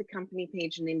found that the company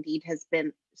page in Indeed has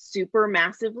been super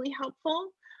massively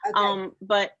helpful. Okay.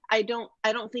 But I don't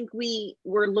think we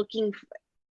were looking.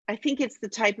 I think it's the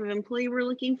type of employee we're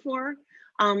looking for.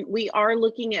 We are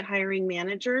looking at hiring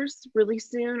managers really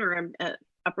soon, or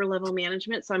upper level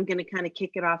management. So I'm going to kind of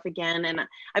kick it off again. And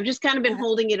I've just kind of been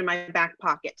holding it in my back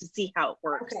pocket to see how it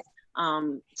works.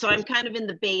 Okay. So I'm kind of in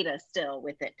the beta still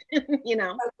with it, you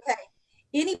know? Okay.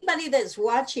 Anybody that's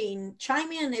watching,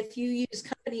 chime in if you use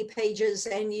company pages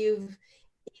and you've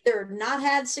either not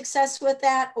had success with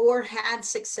that or had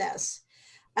success.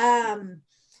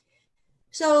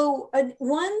 So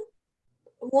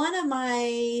one of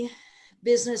my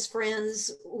business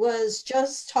friends was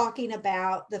just talking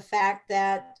about the fact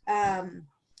that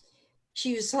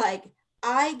she was like,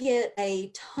 I get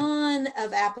a ton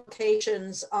of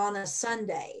applications on a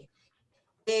Sunday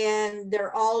and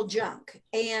they're all junk.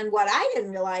 And what I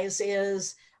didn't realize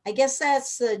is, I guess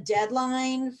that's the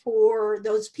deadline for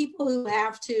those people who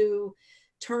have to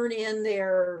turn in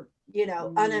their,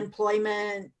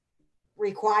 unemployment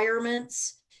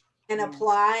requirements and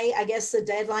apply. I guess the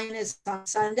deadline is on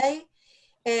Sunday.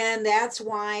 And that's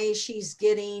why she's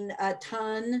getting a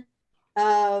ton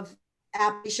of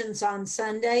applications on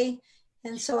Sunday.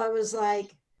 And so I was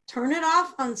like, turn it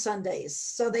off on Sundays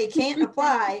so they can't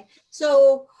apply.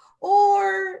 So,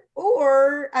 or,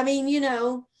 I mean,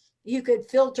 you could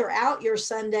filter out your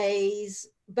Sundays,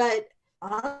 but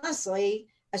honestly,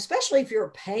 especially if you're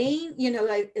paying,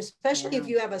 especially if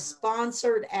you have a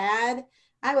sponsored ad,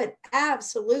 I would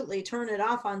absolutely turn it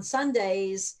off on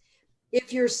Sundays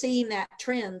if you're seeing that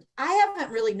trend. I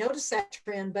haven't really noticed that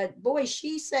trend, but boy,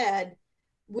 she said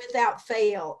without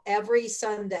fail, every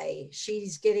Sunday,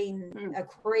 she's getting a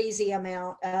crazy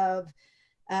amount of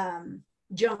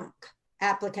junk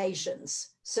applications.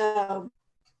 So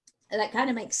that kind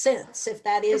of makes sense if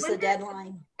that is the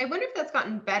deadline. I wonder if that's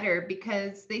gotten better,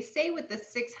 because they say with the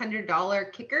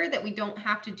 $600 kicker that we don't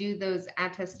have to do those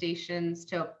attestations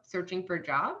to searching for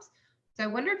jobs. So I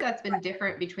wonder if that's been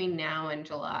different between now and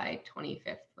July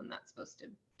 25th when that's supposed to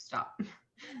stop.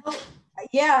 Oh,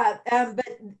 yeah,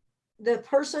 but the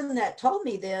person that told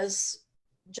me this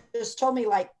just told me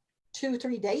like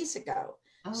 2-3 days ago.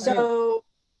 Oh, so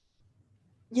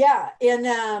yeah,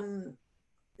 and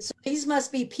so these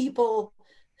must be people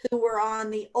who were on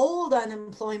the old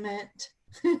unemployment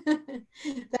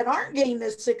that aren't getting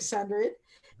the 600,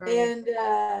 right.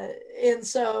 And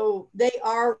so they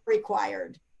are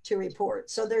required to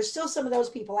report. So there's still some of those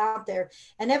people out there,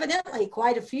 and evidently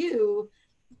quite a few,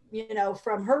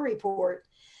 from her report.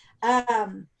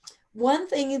 One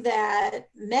thing that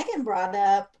Megan brought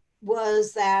up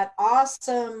was that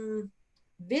awesome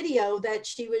video that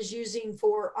she was using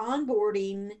for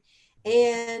onboarding,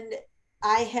 and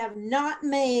I have not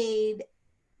made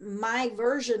my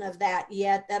version of that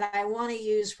yet that I want to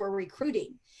use for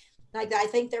recruiting. Like, I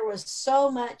think there was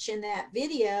so much in that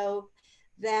video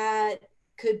that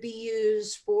could be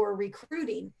used for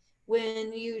recruiting.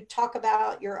 When you talk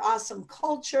about your awesome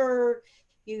culture,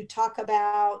 you talk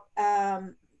about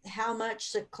how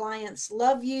much the clients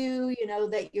love you,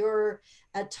 that you're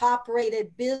a top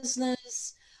rated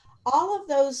business, all of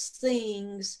those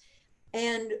things.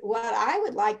 And what I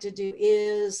would like to do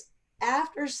is,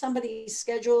 after somebody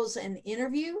schedules an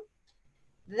interview,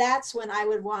 that's when I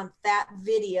would want that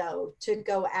video to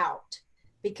go out,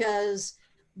 because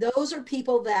those are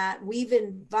people that we've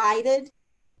invited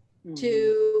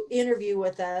to interview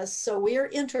with us. So we're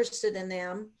interested in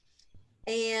them.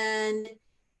 And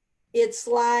it's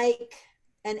like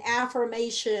an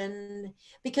affirmation,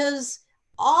 because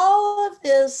all of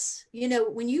this, you know,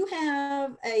 when you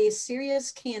have a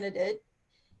serious candidate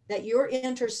that you're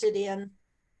interested in,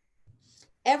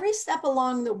 every step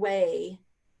along the way,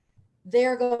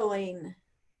 they're going,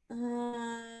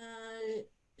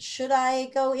 should I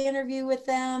go interview with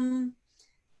them?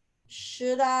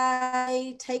 Should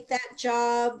I take that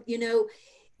job? You know,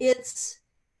 it's,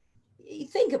 you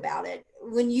think about it.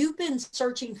 When you've been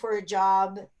searching for a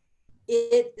job,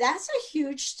 that's a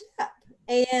huge step.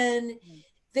 And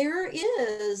there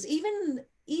is, even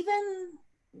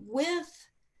with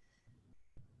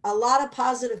a lot of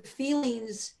positive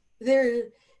feelings, there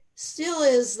still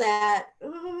is that,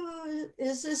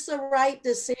 is this the right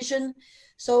decision?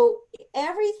 So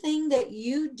everything that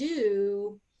you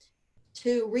do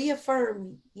to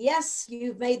reaffirm, yes,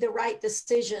 you've made the right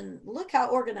decision. Look how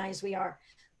organized we are.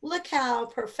 Look how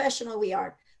professional we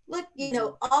are. Look, you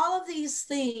know, all of these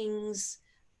things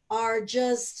are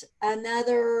just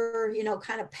another, you know,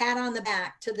 kind of pat on the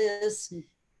back to this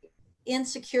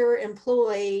insecure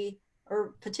employee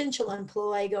or potential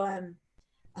employee going,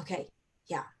 okay,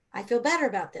 yeah, I feel better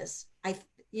about this.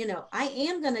 You know, I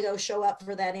am going to go show up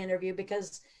for that interview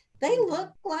because they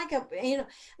look like a, you know,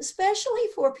 especially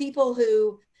for people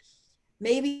who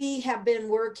maybe have been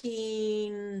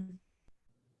working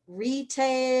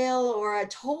retail or a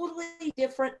totally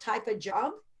different type of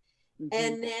job.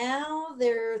 And now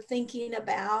they're thinking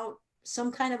about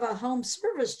some kind of a home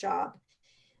service job.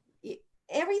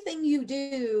 Everything you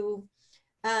do,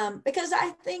 because I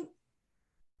think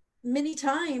many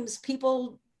times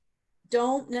people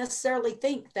don't necessarily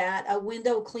think that a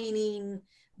window cleaning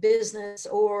business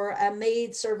or a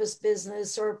maid service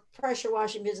business or pressure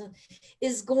washing business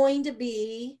is going to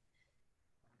be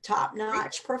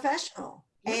top-notch professional.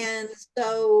 And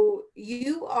so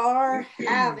you are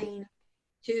having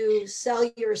to sell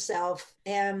yourself.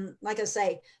 And like I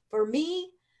say, for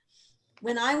me,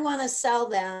 when I want to sell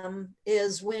them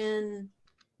is when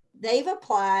they've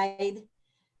applied.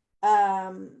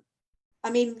 I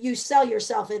mean, you sell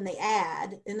yourself in the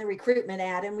ad, in the recruitment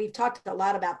ad, and we've talked a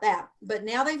lot about that. But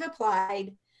now they've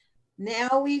applied.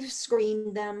 Now we've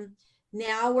screened them.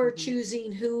 Now we're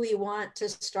choosing who we want to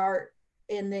start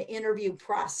in the interview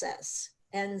process.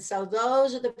 And so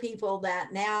those are the people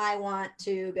that now I want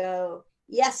to go,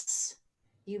 yes,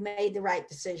 you made the right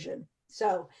decision.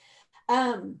 So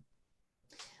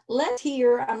let's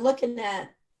hear, I'm looking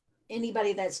at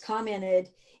anybody that's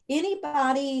commented,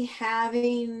 anybody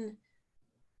having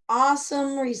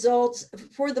awesome results.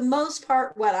 For the most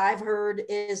part, what I've heard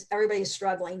is everybody's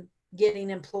struggling getting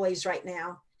employees right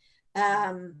now.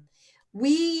 I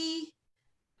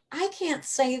can't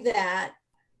say that.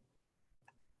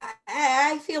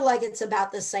 I feel like it's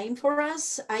about the same for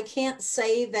us. I can't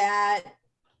say that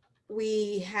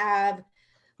we have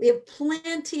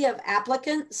plenty of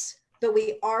applicants, but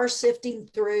we are sifting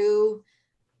through,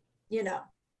 you know,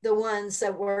 the ones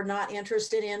that we're not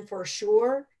interested in for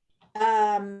sure.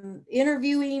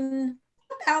 Interviewing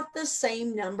about the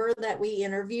same number that we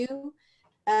interview.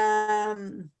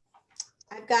 I've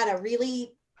got a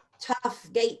really tough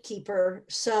gatekeeper,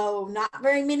 so not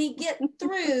very many get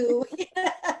through.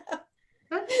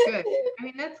 That's good. I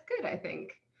mean, that's good, I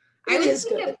think. I It was is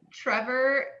thinking good. of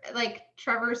Trevor, like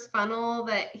Trevor's funnel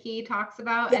that he talks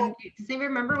about. Yeah. And does anybody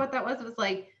remember what that was? It was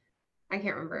like, I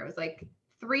can't remember. It was like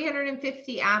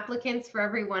 350 applicants for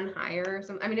every one hire or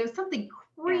something. I mean, it was something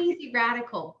crazy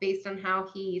radical based on how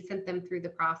he sent them through the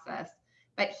process.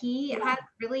 But he has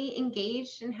really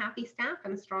engaged and happy staff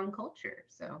and a strong culture.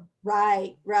 So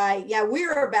Right. Yeah,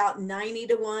 we're about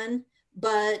 90-1,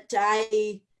 but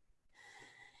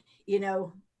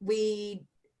we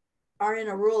are in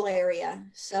a rural area,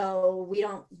 so we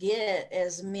don't get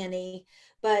as many.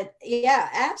 But yeah,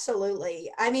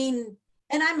 absolutely. I mean,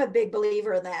 and I'm a big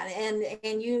believer in that.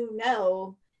 And you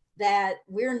know that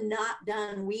we're not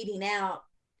done weeding out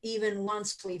even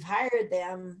once we've hired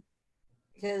them,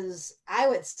 because I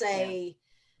would say,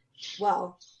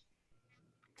 well,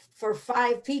 for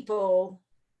 5 people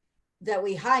that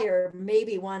we hire,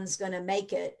 maybe one's going to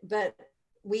make it, but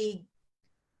we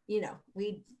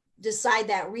decide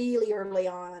that really early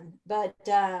on. But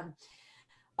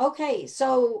okay,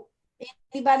 so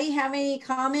anybody have any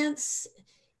comments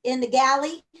in the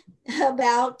galley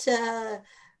about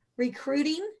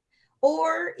recruiting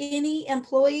or any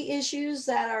employee issues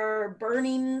that are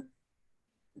burning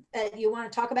that you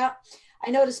want to talk about?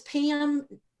 I noticed Pam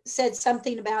said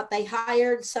something about they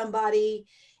hired somebody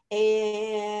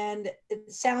and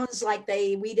it sounds like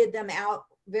they weeded them out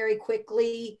very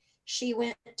quickly. She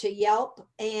went to Yelp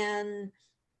and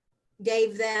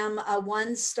gave them a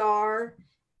 1 star,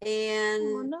 and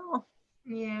Oh no.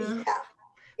 yeah.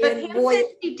 But in Pam voice. said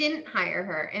she didn't hire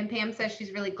her, and Pam says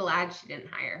she's really glad she didn't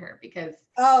hire her because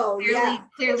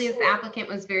clearly this applicant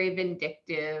was very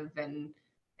vindictive and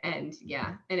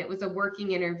yeah, and it was a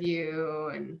working interview,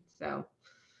 and so.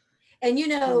 And you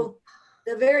know,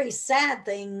 the very sad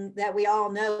thing that we all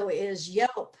know is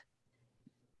Yelp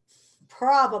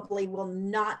probably will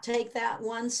not take that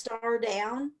 1 star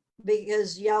down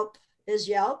because Yelp is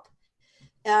Yelp.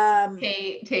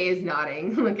 Tay is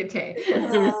nodding. Look at Tay.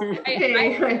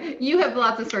 Tay, you have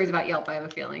lots of stories about Yelp, I have a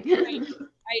feeling.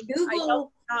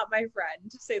 Google, not my friend,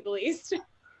 to say the least.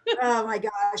 Oh my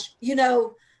gosh. You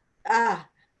know,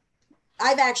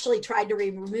 I've actually tried to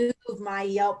remove my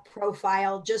Yelp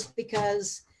profile just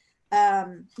because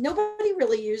nobody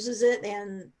really uses it.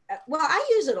 And well, I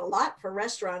use it a lot for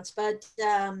restaurants, but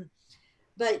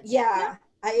yeah.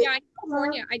 In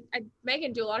California,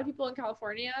 Megan, do a lot of people in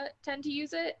California tend to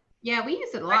use it? Yeah, we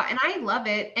use it a lot, and I love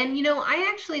it. And you know,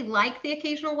 I actually like the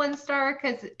occasional 1 star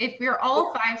because if we're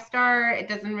all 5-star, it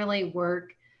doesn't really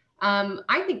work.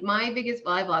 I think my biggest,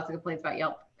 well, I have lots of complaints about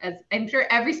Yelp, as I'm sure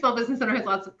every small business owner has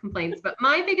lots of complaints, but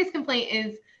my biggest complaint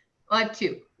is, well, I have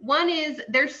 2. One is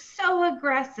they're so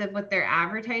aggressive with their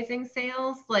advertising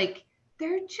sales. Like,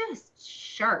 they're just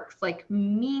sharks, like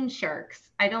mean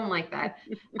sharks. I don't like that.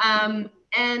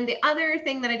 And the other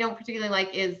thing that I don't particularly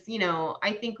like is, you know,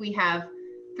 I think we have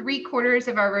 3/4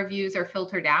 of our reviews are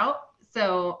filtered out.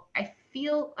 So I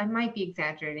feel, I might be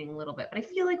exaggerating a little bit, but I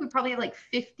feel like we probably have like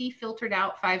 50 filtered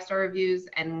out 5-star reviews,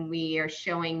 and we are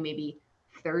showing maybe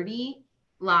 30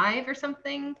 live or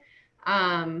something.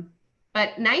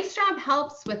 But Nice Job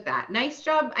helps with that. Nice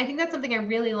Job, I think that's something I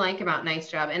really like about Nice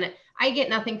Job. And I get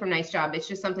nothing from Nice Job. It's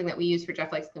just something that we use for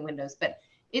Jeff Likes Clean Windows. But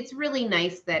it's really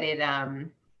nice that it,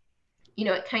 you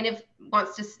know, it kind of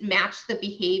wants to match the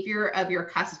behavior of your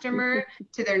customer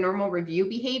to their normal review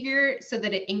behavior, so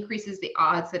that it increases the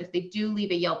odds that if they do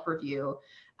leave a Yelp review,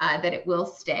 that it will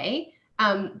stay.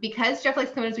 Because Jeff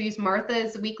Likes Clean Windows, we use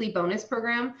Martha's weekly bonus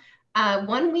program.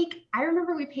 1 week, I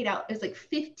remember we paid out, it was like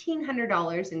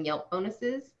 $1,500 in Yelp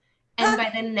bonuses. And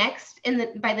by the next,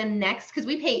 because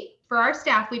we pay, for our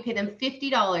staff, we pay them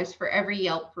 $50 for every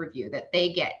Yelp review that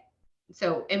they get.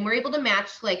 So, and we're able to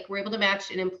match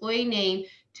an employee name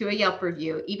to a Yelp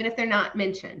review, even if they're not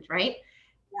mentioned, right?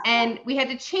 Yeah. And we had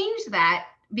to change that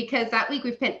because that week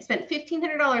we spent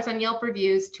 $1,500 on Yelp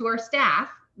reviews to our staff,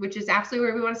 which is absolutely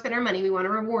where we want to spend our money. We want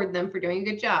to reward them for doing a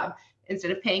good job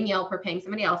instead of paying Yelp or paying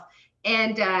somebody else.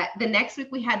 And the next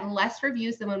week we had less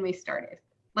reviews than when we started.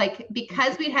 Like,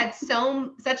 because we had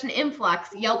such an influx,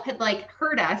 Yelp had like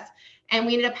hurt us, and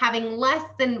we ended up having less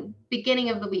than beginning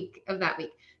of that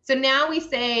week. So now we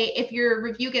say if your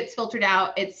review gets filtered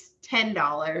out, it's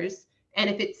 $10, and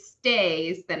if it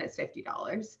stays, then it's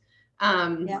 $50.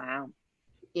 Wow.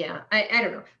 Yeah, I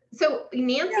don't know. So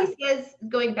Nancy says,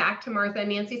 going back to Martha,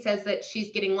 Nancy says that she's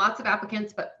getting lots of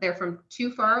applicants, but they're from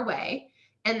too far away.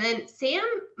 And then Sam,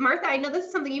 Martha, I know this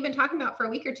is something you've been talking about for a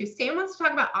week or two. Sam wants to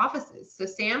talk about offices. So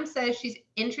Sam says she's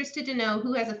interested to know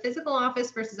who has a physical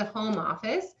office versus a home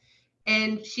office.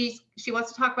 And she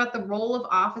wants to talk about the role of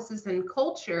offices and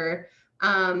culture.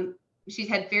 She's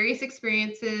had various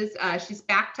experiences. She's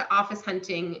back to office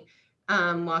hunting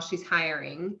while she's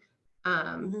hiring.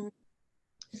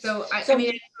 So I mean,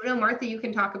 I don't know, Martha, you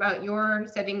can talk about your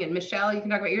setting, and Michelle, you can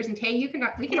talk about yours, and Tay,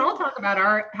 we can all talk about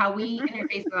how we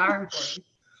interface with our employees.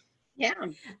 Yeah.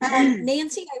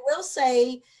 Nancy, I will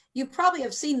say, you probably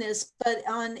have seen this, but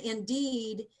on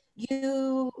Indeed,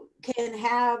 you can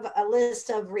have a list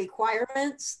of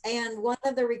requirements, and one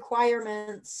of the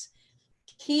requirements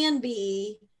can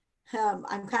be,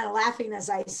 I'm kind of laughing as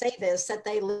I say this, that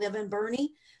they live in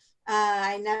Boerne.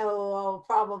 I know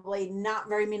probably not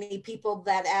very many people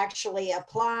that actually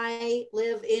apply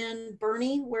live in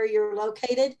Boerne, where you're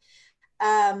located.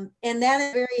 And that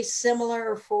is very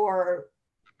similar for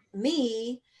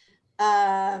me.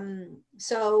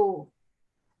 So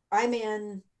I'm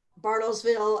in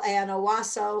Bartlesville and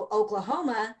Owasso,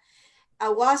 Oklahoma.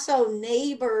 Owasso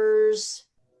neighbors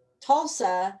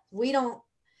Tulsa.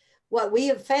 What we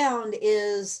have found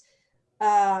is,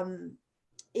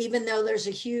 even though there's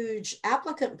a huge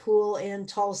applicant pool in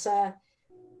Tulsa,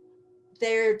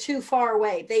 they're too far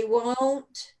away. They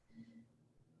won't,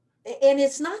 and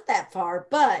it's not that far,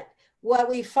 but what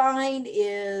we find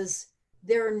is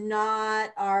they're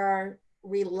not our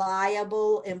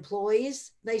reliable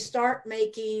employees. They start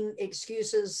making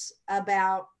excuses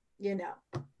about,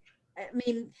 I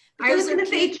mean, I was going to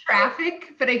say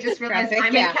traffic, but I just realized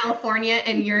I'm in California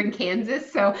and you're in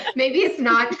Kansas, so maybe it's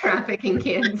not traffic in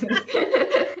Kansas.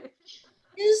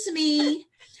 Excuse me.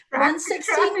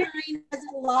 169 has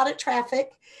a lot of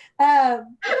traffic,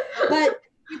 but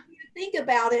if you think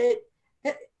about it,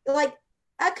 like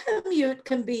a commute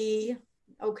can be,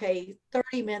 okay,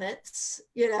 30 minutes,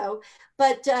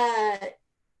 but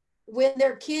when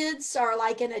their kids are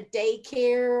like in a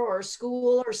daycare or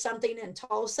school or something in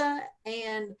Tulsa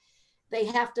and they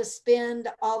have to spend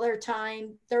all their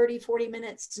time 30, 40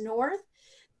 minutes north,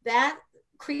 that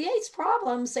creates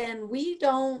problems. And we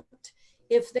don't,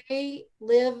 if they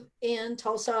live in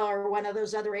Tulsa or one of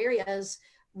those other areas,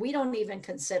 we don't even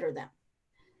consider them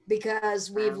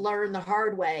because we've learned the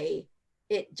hard way.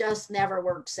 It just never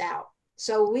works out.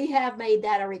 So we have made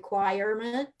that a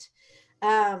requirement.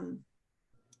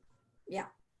 Yeah.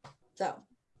 So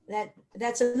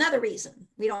that's another reason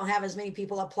we don't have as many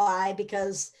people apply,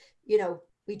 because,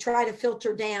 we try to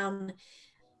filter down.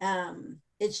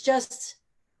 It's just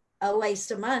a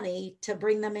waste of money to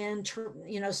bring them in,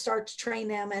 start to train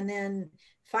them and then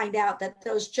find out that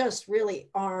those just really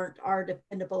aren't our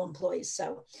dependable employees.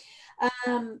 So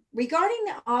regarding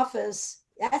the office,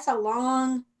 that's a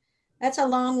long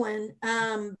one.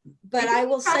 But I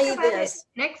will say this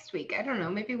next week. I don't know.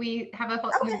 Maybe we have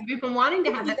Okay. we've been wanting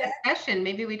to have that discussion.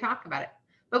 Maybe we talk about it,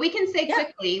 but we can say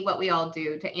quickly what we all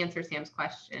do to answer Sam's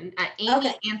question.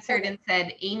 Amy answered and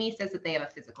said, Amy says that they have a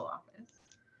physical office.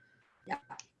 Yeah.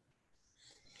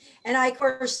 And I, of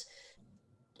course,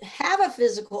 have a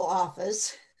physical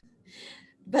office,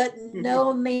 but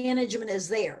no management is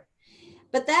there.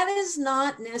 But that is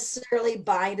not necessarily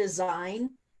by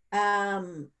design.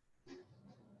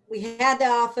 We had the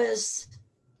office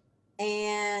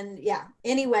and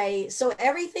anyway, so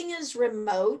everything is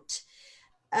remote.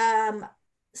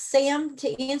 Sam,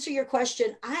 to answer your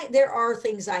question, there are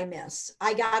things I miss.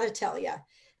 I gotta tell you,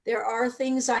 there are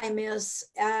things I miss.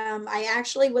 I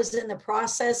actually was in the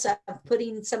process of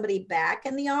putting somebody back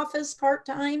in the office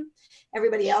part-time,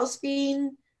 everybody else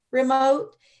being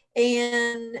remote.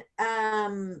 And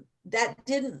that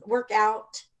didn't work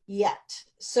out yet.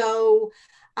 So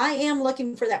I am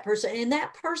looking for that person. And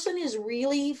that person is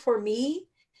really, for me,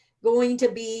 going to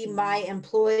be my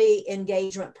employee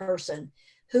engagement person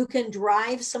who can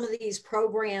drive some of these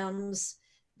programs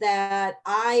that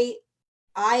I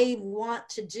want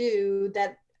to do,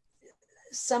 that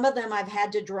some of them I've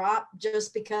had to drop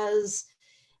just because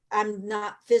I'm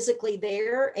not physically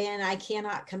there and I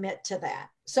cannot commit to that.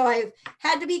 So I've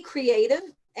had to be creative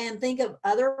and think of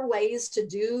other ways to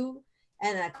do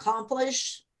and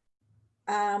accomplish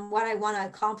what I want to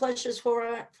accomplish as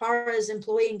far as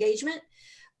employee engagement.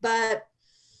 But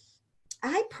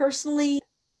I personally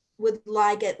would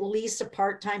like at least a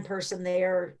part-time person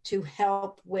there to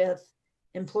help with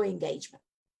employee engagement.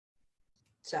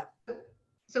 So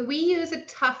we use a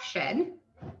Tough Shed,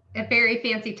 a very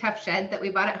fancy Tough Shed that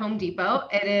we bought at Home Depot.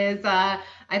 It is, I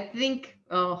think,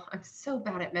 I'm so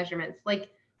bad at measurements. Like,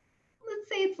 let's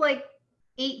say it's like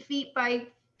 8 feet by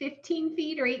 15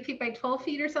 feet or 8 feet by 12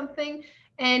 feet or something.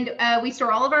 And we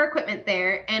store all of our equipment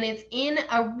there, and it's in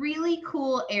a really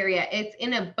cool area. It's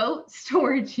in a boat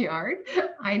storage yard.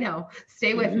 I know,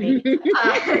 stay with me.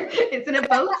 It's in a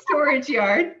boat storage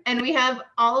yard, and we have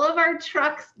all of our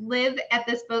trucks live at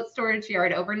this boat storage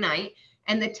yard overnight.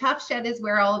 And the Tough Shed is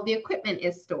where all of the equipment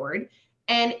is stored.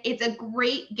 And it's a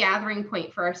great gathering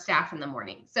point for our staff in the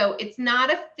morning. So it's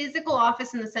not a physical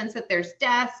office in the sense that there's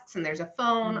desks and there's a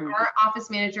phone. Our office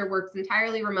manager works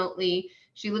entirely remotely.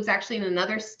 She lives actually in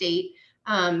another state.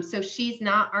 So she's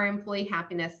not our employee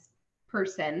happiness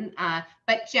person.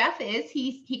 But Jeff is.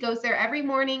 He goes there every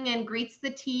morning and greets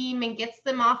the team and gets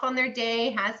them off on their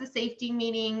day, has the safety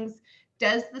meetings,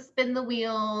 does the spin the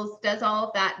wheels, does all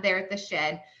of that there at the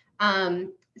shed.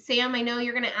 Sam, I know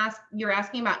you're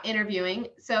asking about interviewing.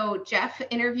 So Jeff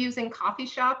interviews in coffee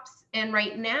shops. And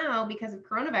right now, because of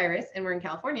coronavirus, and we're in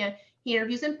California, he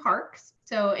interviews in parks,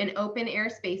 so in open air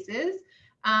spaces.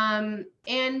 And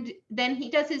then he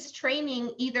does his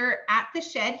training either at the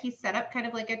shed. He's set up kind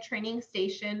of like a training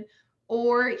station,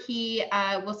 or he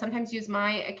will sometimes use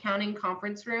my accounting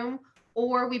conference room,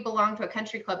 or we belong to a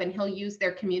country club and he'll use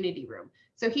their community room.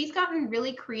 So he's gotten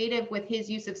really creative with his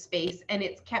use of space, and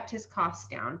it's kept his costs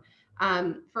down.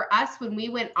 For us, when we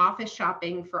went office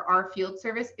shopping for our field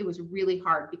service, it was really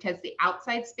hard because the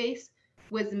outside space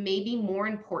was maybe more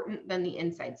important than the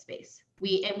inside space.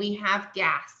 We have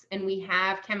gas and we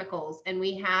have chemicals and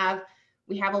we have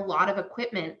a lot of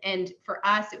equipment. And for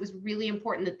us, it was really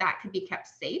important that that could be kept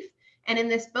safe. And in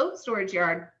this boat storage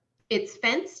yard, it's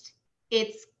fenced,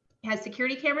 it has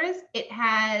security cameras, it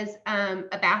has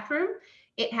a bathroom,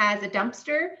 it has a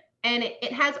dumpster, and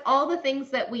it has all the things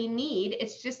that we need.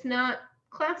 It's just not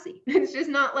classy. It's just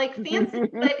not like fancy.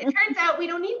 But it turns out we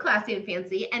don't need classy and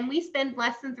fancy, and we spend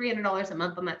less than $300 a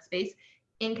month on that space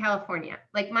in California.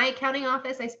 Like my accounting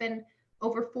office, I spend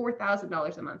over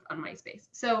 $4,000 a month on MySpace.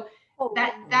 So Oh,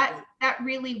 that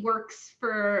really works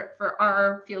for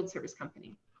our field service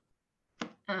company.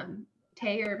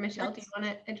 Tay or Michelle, do you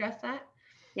want to address that?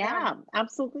 Yeah,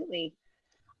 absolutely.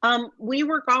 We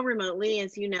work all remotely,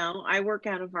 as you know. I work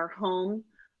out of our home,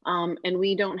 and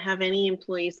we don't have any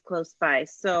employees close by.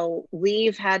 So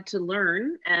we've had to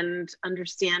learn and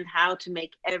understand how to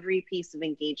make every piece of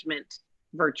engagement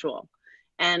virtual.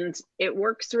 And it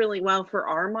works really well for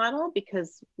our model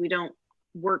because we don't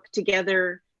work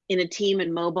together in a team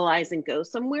and mobilize and go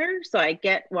somewhere. So I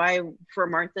get why for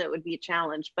Martha it would be a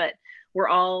challenge, but we're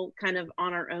all kind of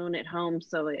on our own at home.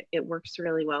 So it works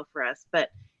really well for us. But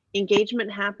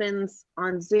engagement happens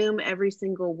on Zoom every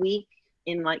single week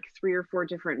in like 3 or 4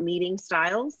 different meeting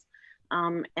styles.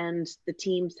 And the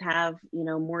teams have,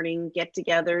 morning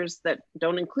get-togethers that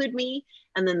don't include me.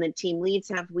 And then the team leads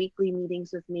have weekly meetings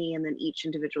with me. And then each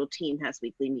individual team has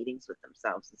weekly meetings with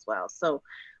themselves as well. So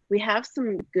we have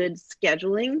some good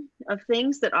scheduling of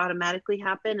things that automatically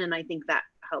happen. And I think that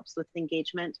helps with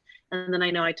engagement. And then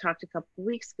I know I talked a couple of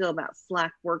weeks ago about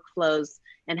Slack workflows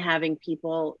and having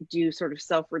people do sort of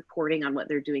self-reporting on what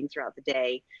they're doing throughout the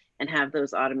day and have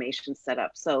those automations set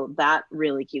up. So that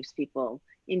really keeps people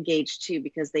engaged too,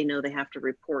 because they know they have to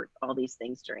report all these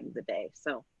things during the day.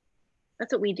 So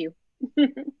that's what we do.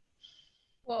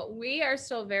 Well, we are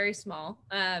still very small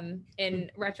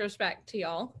in retrospect to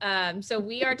y'all. So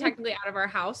we are technically out of our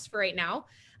house for right now.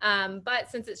 But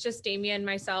since it's just Damien,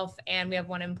 myself, and we have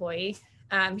one employee,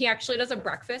 he actually does a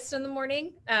breakfast in the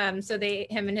morning. So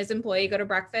him and his employee go to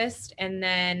breakfast, and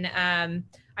then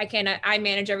I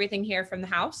manage everything here from the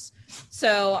house.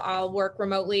 So I'll work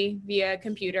remotely via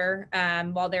computer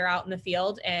while they're out in the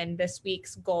field. And this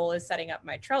week's goal is setting up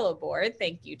my Trello board.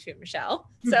 Thank you to Michelle.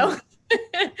 So,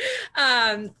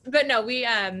 but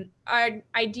no, our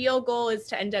ideal goal is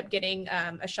to end up getting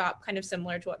a shop kind of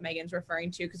similar to what Megan's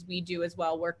referring to, because we do as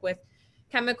well work with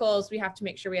chemicals. We have to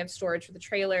make sure we have storage for the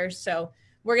trailers. So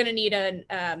we're going to need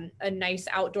a nice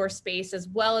outdoor space as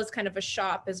well as kind of a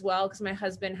shop as well, because my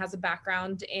husband has a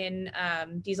background in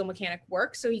diesel mechanic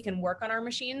work, so he can work on our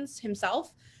machines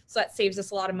himself. So that saves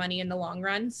us a lot of money in the long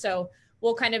run. So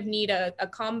we'll kind of need a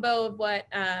combo of what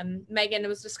Megan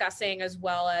was discussing, as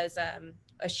well as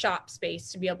a shop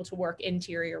space to be able to work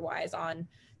interior wise on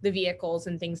the vehicles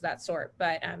and things of that sort.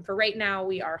 But for right now,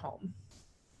 we are home.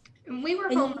 And we were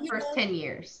home the first 10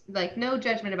 years, like no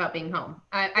judgment about being home.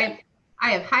 I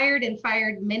have hired and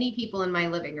fired many people in my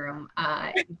living room.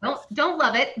 Don't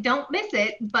love it, don't miss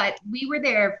it, but we were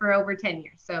there for over 10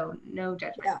 years, so no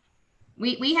judgment. Yeah.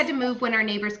 We had to move when our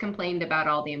neighbors complained about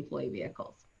all the employee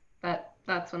vehicles.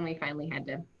 That's when we finally had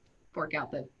to fork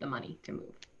out the money to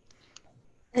move.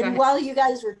 And while you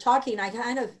guys were talking, I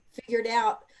kind of figured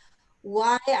out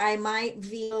why I might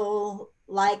feel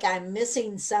like I'm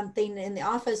missing something in the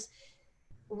office.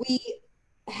 We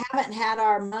haven't had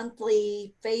our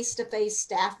monthly face-to-face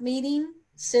staff meeting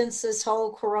since this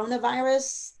whole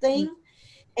coronavirus thing.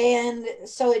 And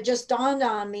so it just dawned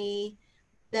on me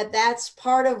that that's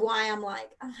part of why I'm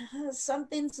like,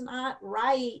 something's not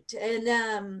right.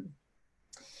 And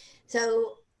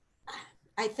so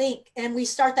I think, and we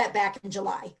start that back in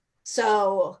July.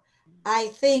 So I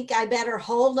think I better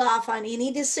hold off on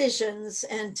any decisions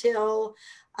until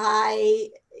I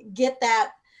get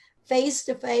that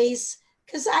face-to-face,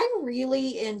 because I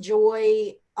really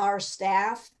enjoy our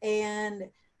staff and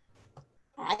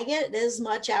I get as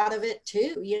much out of it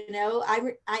too.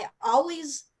 I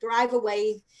always drive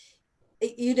away,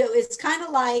 it's kind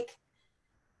of like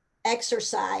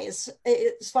exercise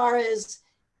as far as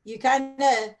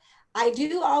I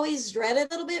do always dread it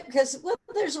a little bit because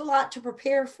there's a lot to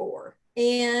prepare for.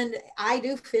 And I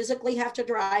do physically have to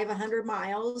drive 100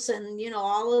 miles and,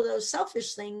 all of those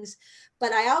selfish things.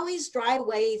 But I always drive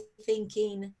away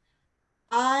thinking,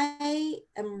 I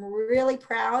am really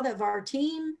proud of our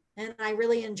team and I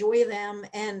really enjoy them.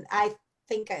 And I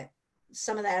think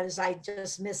some of that is I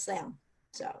just miss them.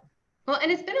 So. Well,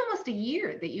 and it's been almost a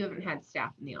year that you haven't had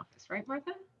staff in the office, right,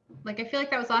 Martha? Like, I feel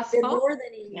like that was last fall. More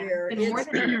than a year. Yeah, more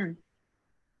than a year.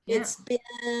 It's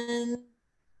been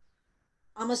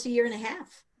almost a year and a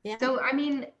half. Yeah. So, I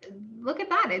mean, look at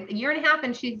that. A year and a half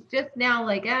and she's just now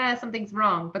like, something's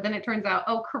wrong. But then it turns out,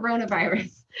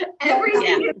 coronavirus.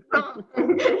 Everything is wrong.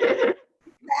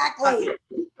 Exactly.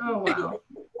 Oh, wow.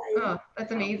 Oh,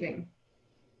 that's amazing.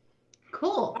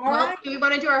 Cool. All right. Do we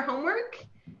want to do our homework?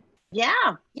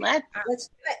 Yeah, let's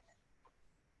do it.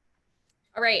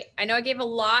 All right. I know I gave a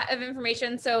lot of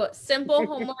information. So simple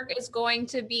homework is going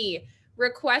to be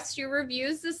request your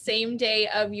reviews the same day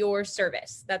of your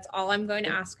service. That's all I'm going to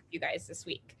ask of you guys this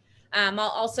week. I'll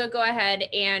also go ahead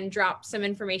and drop some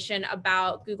information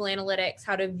about Google Analytics,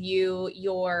 how to view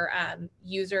your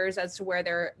users as to where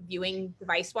they're viewing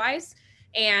device-wise.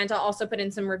 And I'll also put in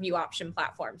some review option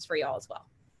platforms for y'all as well.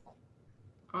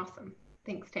 Awesome.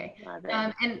 Thanks, Tay. Love it.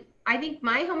 And I think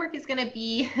my homework is going to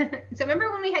be, so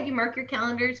remember when we had you mark your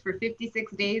calendars for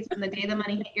 56 days from the day the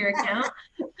money hit your account?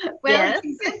 Well, Yes.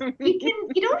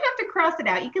 you don't have to cross it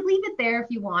out. You could leave it there if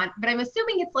you want, but I'm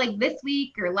assuming it's like this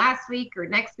week or last week or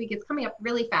next week. It's coming up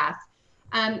really fast.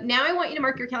 Now I want you to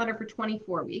mark your calendar for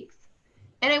 24 weeks.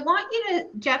 And I want you to,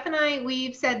 Jeff and I,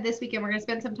 we've said this weekend, we're going to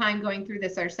spend some time going through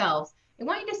this ourselves. I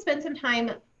want you to spend some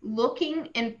time looking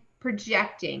and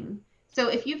projecting. So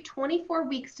if you have 24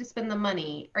 weeks to spend the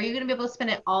money, are you going to be able to spend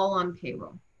it all on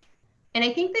payroll? And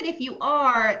I think that if you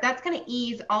are, that's going to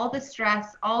ease all the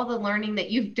stress, all the learning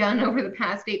that you've done over the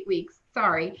past 8 weeks.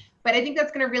 Sorry, but I think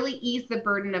that's going to really ease the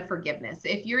burden of forgiveness.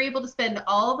 If you're able to spend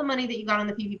all the money that you got on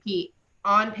the PPP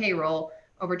on payroll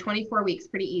over 24 weeks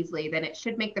pretty easily, then it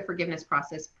should make the forgiveness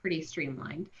process pretty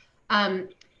streamlined.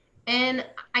 And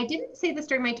I didn't say this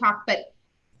during my talk, but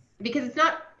because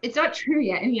it's not true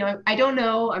yet. And, I don't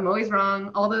know, I'm always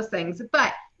wrong, all those things,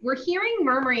 but we're hearing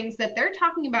murmurings that they're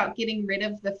talking about getting rid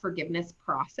of the forgiveness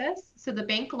process. So the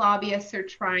bank lobbyists are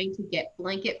trying to get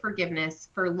blanket forgiveness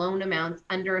for loan amounts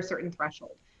under a certain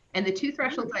threshold. And the two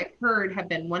thresholds I've heard have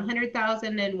been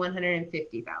 100,000 and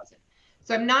 150,000.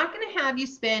 So I'm not going to have you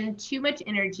spend too much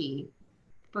energy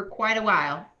for quite a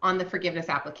while on the forgiveness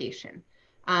application.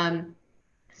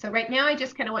 So right now, I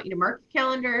just kind of want you to mark your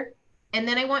calendar, and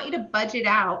then I want you to budget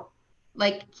out,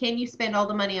 like, can you spend all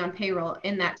the money on payroll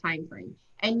in that time frame?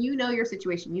 And you know your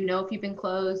situation. You know if you've been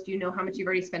closed, you know how much you've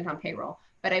already spent on payroll.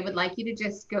 But I would like you to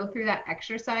just go through that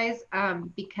exercise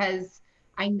because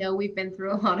I know we've been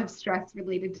through a lot of stress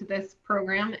related to this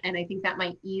program, and I think that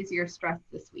might ease your stress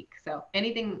this week. So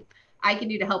anything I can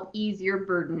do to help ease your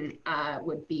burden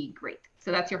would be great.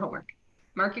 So that's your homework.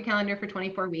 Mark your calendar for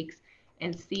 24 weeks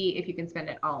and see if you can spend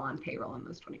it all on payroll in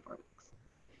those 24 weeks.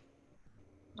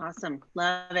 Awesome.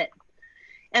 Love it.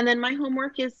 And then my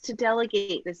homework is to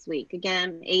delegate this week.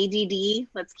 Again, ADD,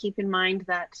 let's keep in mind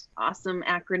that awesome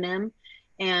acronym,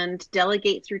 and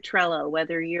delegate through Trello,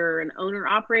 whether you're an owner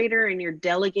operator and you're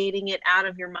delegating it out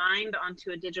of your mind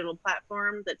onto a digital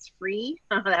platform that's free.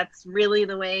 That's really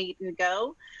the way to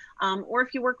go. Or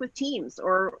if you work with teams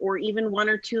or even 1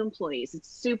 or 2 employees, it's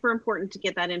super important to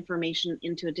get that information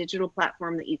into a digital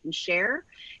platform that you can share.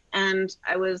 And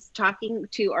I was talking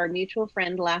to our mutual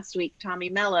friend last week, Tommy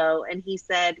Mello, and he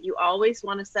said, you always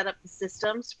want to set up the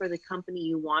systems for the company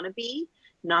you want to be,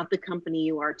 not the company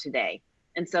you are today.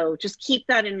 And so just keep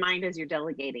that in mind as you're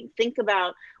delegating. Think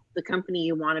about the company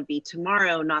you want to be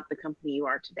tomorrow, not the company you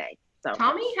are today. So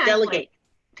Tommy has delegate.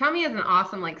 Tommy has an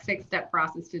awesome 6-step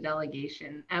process to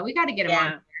delegation. We got to get him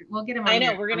on. We'll get him on. I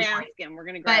know, here we're going to at some ask point. him. We're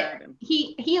going to grab But him.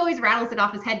 he always rattles it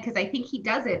off his head because I think he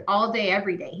does it all day,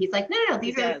 every day. He's like, no,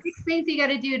 these are the 6 things you got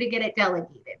to do to get it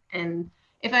delegated. And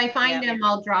if I find him,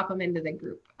 I'll drop him into the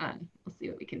group. We'll see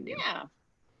what we can do. Yeah.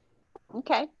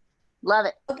 Okay. Love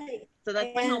it. Okay. So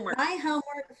that's my homework. My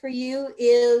homework for you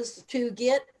is to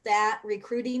get that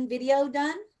recruiting video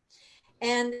done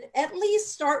and at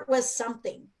least start with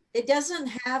something. It doesn't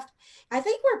have, I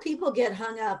think where people get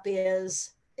hung up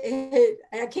is,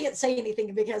 I can't say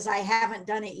anything because I haven't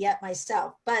done it yet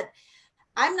myself, but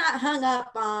I'm not hung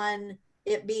up on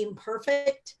it being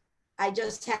perfect. I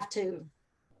just have to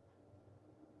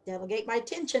delegate my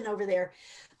attention over there.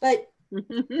 But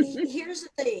here's the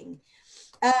thing.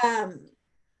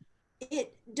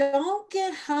 Don't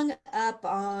get hung up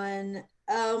on,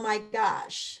 oh my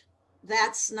gosh,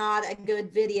 that's not a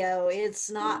good video. It's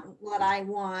not what I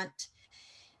want.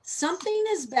 Something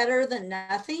is better than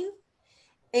nothing.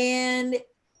 And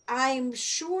I'm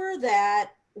sure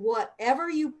that whatever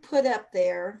you put up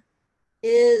there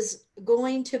is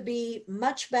going to be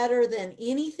much better than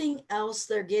anything else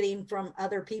they're getting from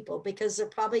other people, because they're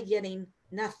probably getting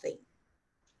nothing.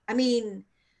 I mean,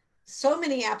 so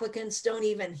many applicants don't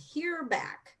even hear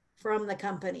back from the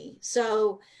company.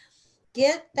 So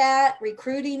get that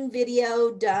recruiting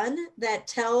video done that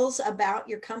tells about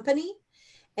your company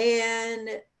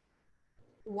and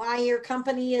why your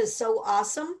company is so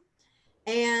awesome.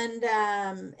 And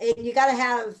you got to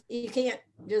have, you can't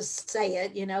just say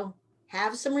it,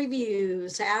 have some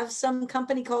reviews, have some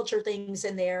company culture things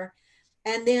in there.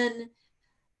 And then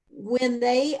when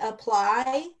they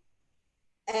apply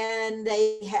and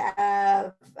they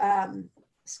have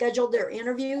scheduled their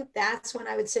interview, that's when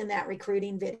I would send that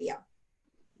recruiting video.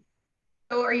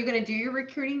 So are you going to do your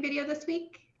recruiting video this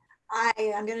week?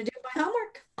 I'm going to do my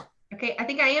homework. Okay, I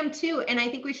think I am too, and I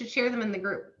think we should share them in the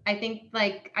group. I think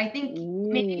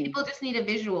maybe people just need a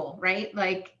visual, right?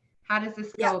 Like, how does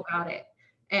this go about it?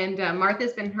 And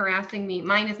Martha's been harassing me.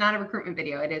 Mine is not a recruitment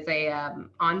video; it is a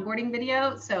onboarding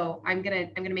video. So I'm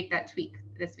gonna make that tweak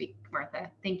this week,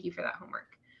 Martha. Thank you for that homework.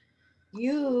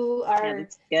 You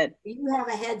that's good. You have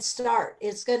a head start.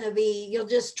 It's going to be, you'll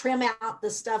just trim out the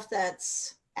stuff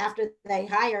that's after they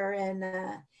hire, and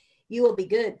you will be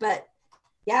good. But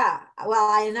yeah,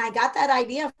 well, and I got that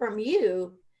idea from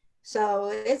you,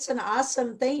 so it's an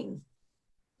awesome thing.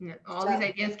 Yeah, all these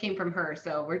ideas came from her,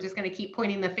 so we're just going to keep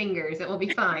pointing the fingers. It will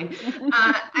be fine.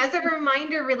 As a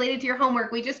reminder related to your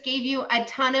homework, we just gave you a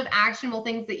ton of actionable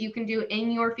things that you can do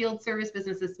in your field service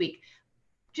business this week.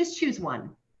 Just choose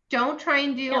one. Don't try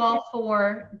and do all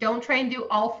four. Don't try and do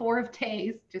all four of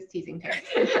Tay's. Just teasing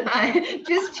Tay.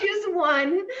 Just choose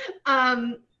one.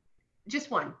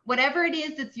 Just one. Whatever it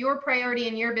is that's your priority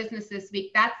in your business this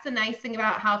week. That's the nice thing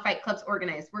about how Fight Club's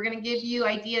organized. We're going to give you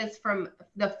ideas from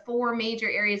the 4 major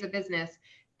areas of business,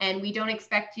 and we don't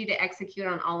expect you to execute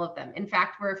on all of them. In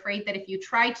fact, we're afraid that if you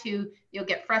try to, you'll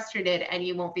get frustrated and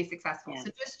you won't be successful.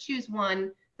 So just choose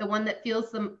one, the one that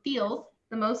feels the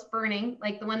most burning,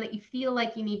 like the one that you feel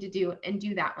like you need to do, and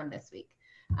do that one this week.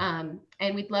 And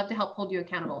we'd love to help hold you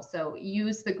accountable. So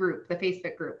use the group, the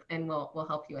Facebook group, and we'll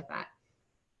help you with that.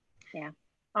 Yeah.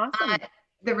 Awesome.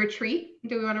 The retreat.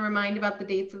 Do we want to remind about the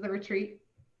dates of the retreat?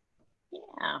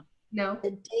 Yeah. No.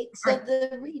 The dates of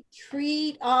the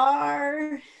retreat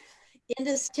are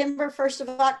in September, 1st of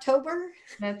October.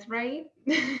 That's right.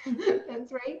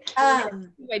 That's right.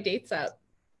 My dates up.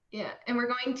 Yeah. And we're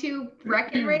going to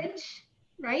Breckenridge,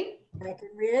 right?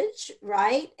 Breckenridge,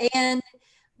 right. And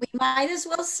we might as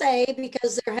well say,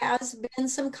 because there has been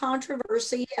some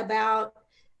controversy about,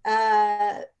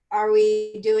 are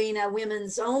we doing a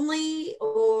women's only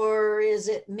or is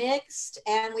it mixed?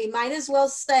 And we might as well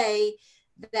say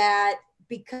that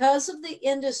because of the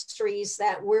industries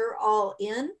that we're all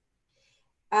in,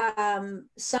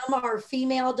 some are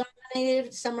female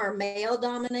dominated, some are male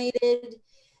dominated,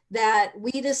 that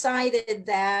we decided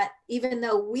that even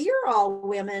though we're all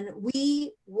women,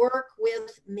 we work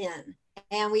with men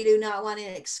and we do not want to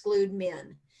exclude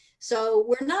men. So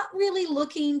we're not really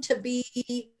looking to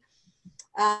be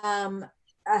a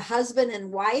husband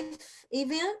and wife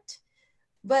event,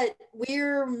 but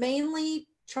we're mainly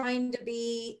trying to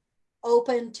be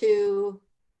open to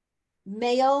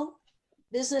male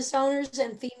business owners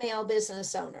and female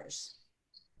business owners.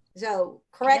 So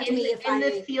correct me if I'm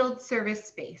in the field service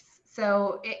space.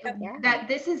 So that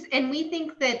this is, and we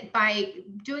think that by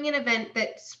doing an event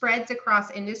that spreads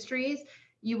across industries,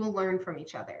 you will learn from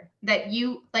each other. That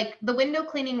you, like the window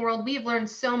cleaning world, we have learned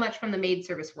so much from the maid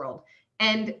service world.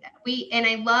 And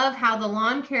I love how the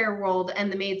lawn care world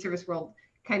and the maid service world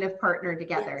kind of partner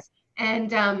together. Yes.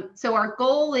 And so our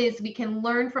goal is we can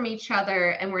learn from each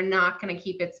other, and we're not going to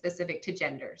keep it specific to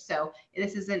gender. So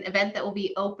this is an event that will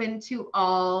be open to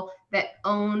all that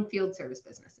own field service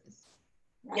businesses.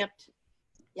 Right.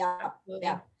 Yep.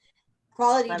 Yeah.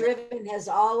 Quality driven has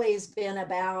always been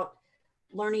about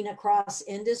learning across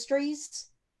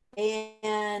industries,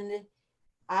 and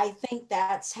I think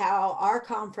that's how our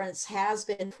conference has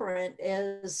been different.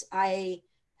 Is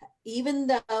even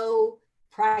though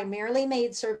primarily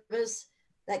maid service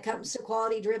that comes to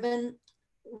quality driven,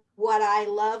 what I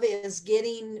love is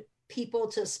getting people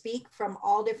to speak from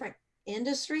all different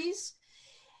industries,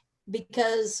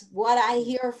 because what I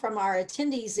hear from our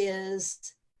attendees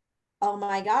is, oh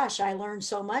my gosh, I learned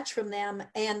so much from them.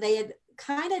 And they had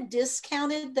kind of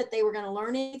discounted that they were going to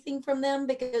learn anything from them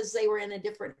because they were in a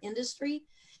different industry.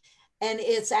 And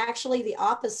it's actually the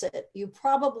opposite. You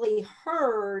probably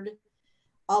heard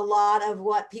a lot of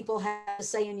what people have to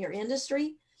say in your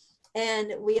industry.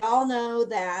 And we all know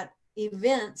that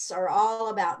events are all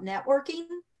about networking.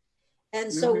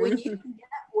 And so when you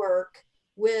network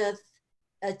with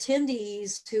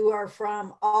attendees who are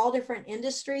from all different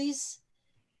industries,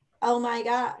 oh my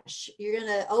gosh, you're going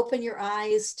to open your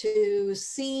eyes to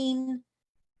seeing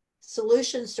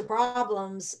solutions to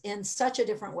problems in such a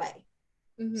different way.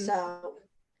 So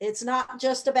it's not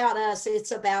just about us, it's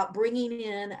about bringing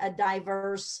in a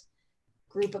diverse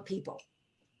group of people.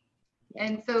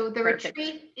 And so the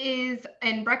retreat is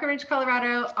in Breckenridge,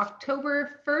 Colorado,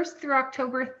 October 1st through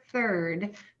October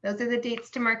 3rd. Those are the dates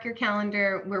to mark your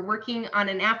calendar. We're working on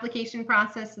an application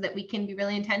process so that we can be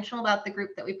really intentional about the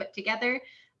group that we put together.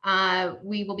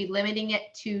 We will be limiting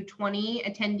it to 20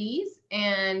 attendees,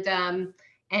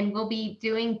 and we'll be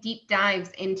doing deep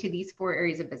dives into these 4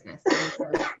 areas of business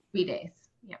for 3 days.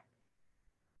 Yeah.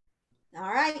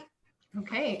 All right.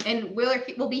 Okay, and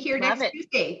we'll be here Love next it.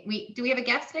 Tuesday. Do we have a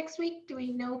guest next week? Do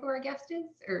we know who our guest is,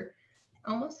 or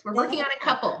almost? We're working on a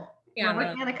couple. Yeah, We're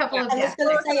working on a couple of I was guests.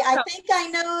 going to say, I think I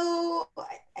know.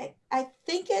 I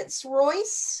think it's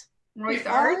Royce. Royce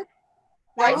Art.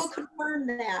 I will confirm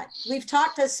that. We've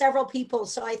talked to several people,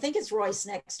 so I think it's Royce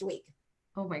next week.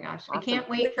 Oh my gosh, I Awesome. can't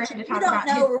wait for him to You talk don't about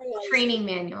know his Royce. training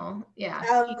manual. Yeah.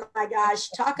 Oh my gosh,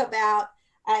 talk about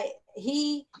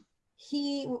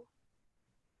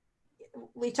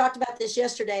we talked about this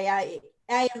yesterday.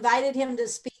 I invited him to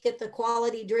speak at the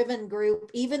Quality Driven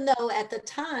group, even though at the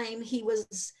time he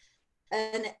was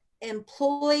an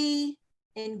employee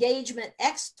engagement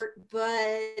expert,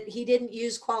 but he didn't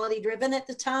use Quality Driven at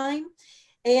the time.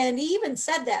 And he even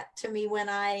said that to me when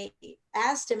I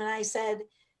asked him, and I said,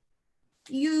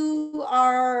 you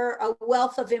are a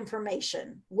wealth of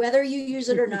information, whether you use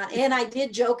it or not. And I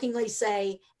did jokingly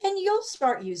say, and you'll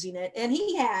start using it. And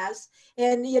he has,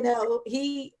 and he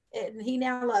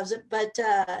now loves it. But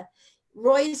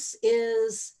Royce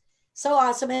is so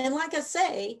awesome. And like I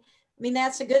say, I mean,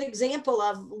 that's a good example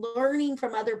of learning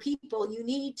from other people. You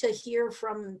need to hear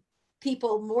from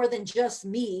people more than just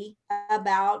me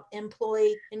about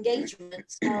employee engagement.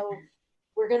 So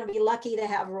we're going to be lucky to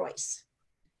have Royce.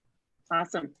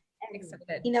 Awesome. I'm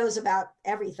excited. He knows about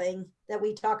everything that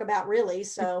we talk about, really.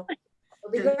 So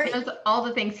it'll be He great. knows all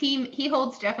the things. He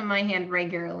holds Jeff and my hand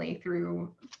regularly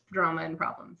through drama and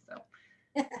problems.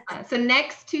 So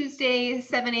next Tuesday,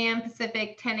 7 a.m.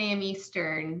 Pacific, 10 a.m.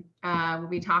 Eastern, we'll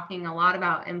be talking a lot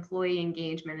about employee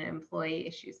engagement and employee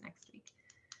issues next week.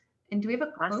 And do we have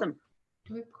a quote? Awesome.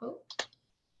 Do we have a quote?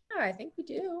 Oh, I think we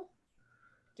do.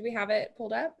 Do we have it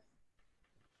pulled up?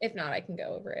 If not, I can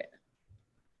go over it.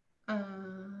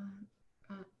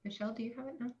 Michelle, do you have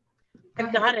it now?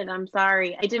 I've got it. I'm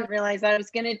sorry. I didn't realize I was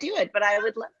going to do it, but I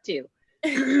would love to.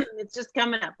 It's just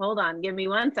coming up. Hold on. Give me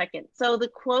 1 second. So the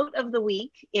quote of the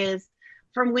week is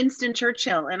from Winston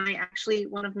Churchill. And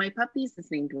one of my puppies is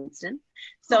named Winston.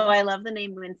 So I love the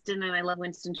name Winston, and I love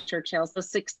Winston Churchill. So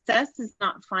success is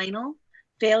not final.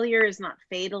 Failure is not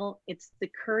fatal. It's the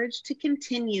courage to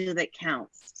continue that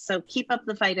counts. So keep up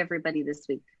the fight, everybody, this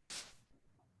week.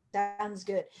 Sounds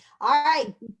good. All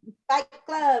right. Fight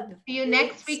Club. See you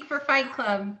next week for Fight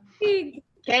Club.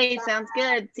 Okay, sounds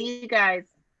good. See you guys.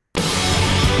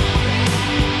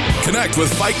 Connect with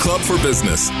Fight Club for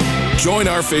Business. Join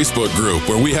our Facebook group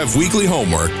where we have weekly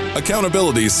homework,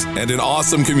 accountabilities, and an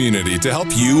awesome community to help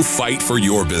you fight for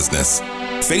your business.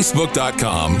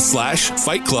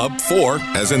 Facebook.com/Fight Club 4,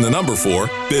 as in the number 4,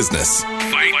 business.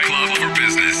 Fight Club for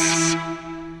Business.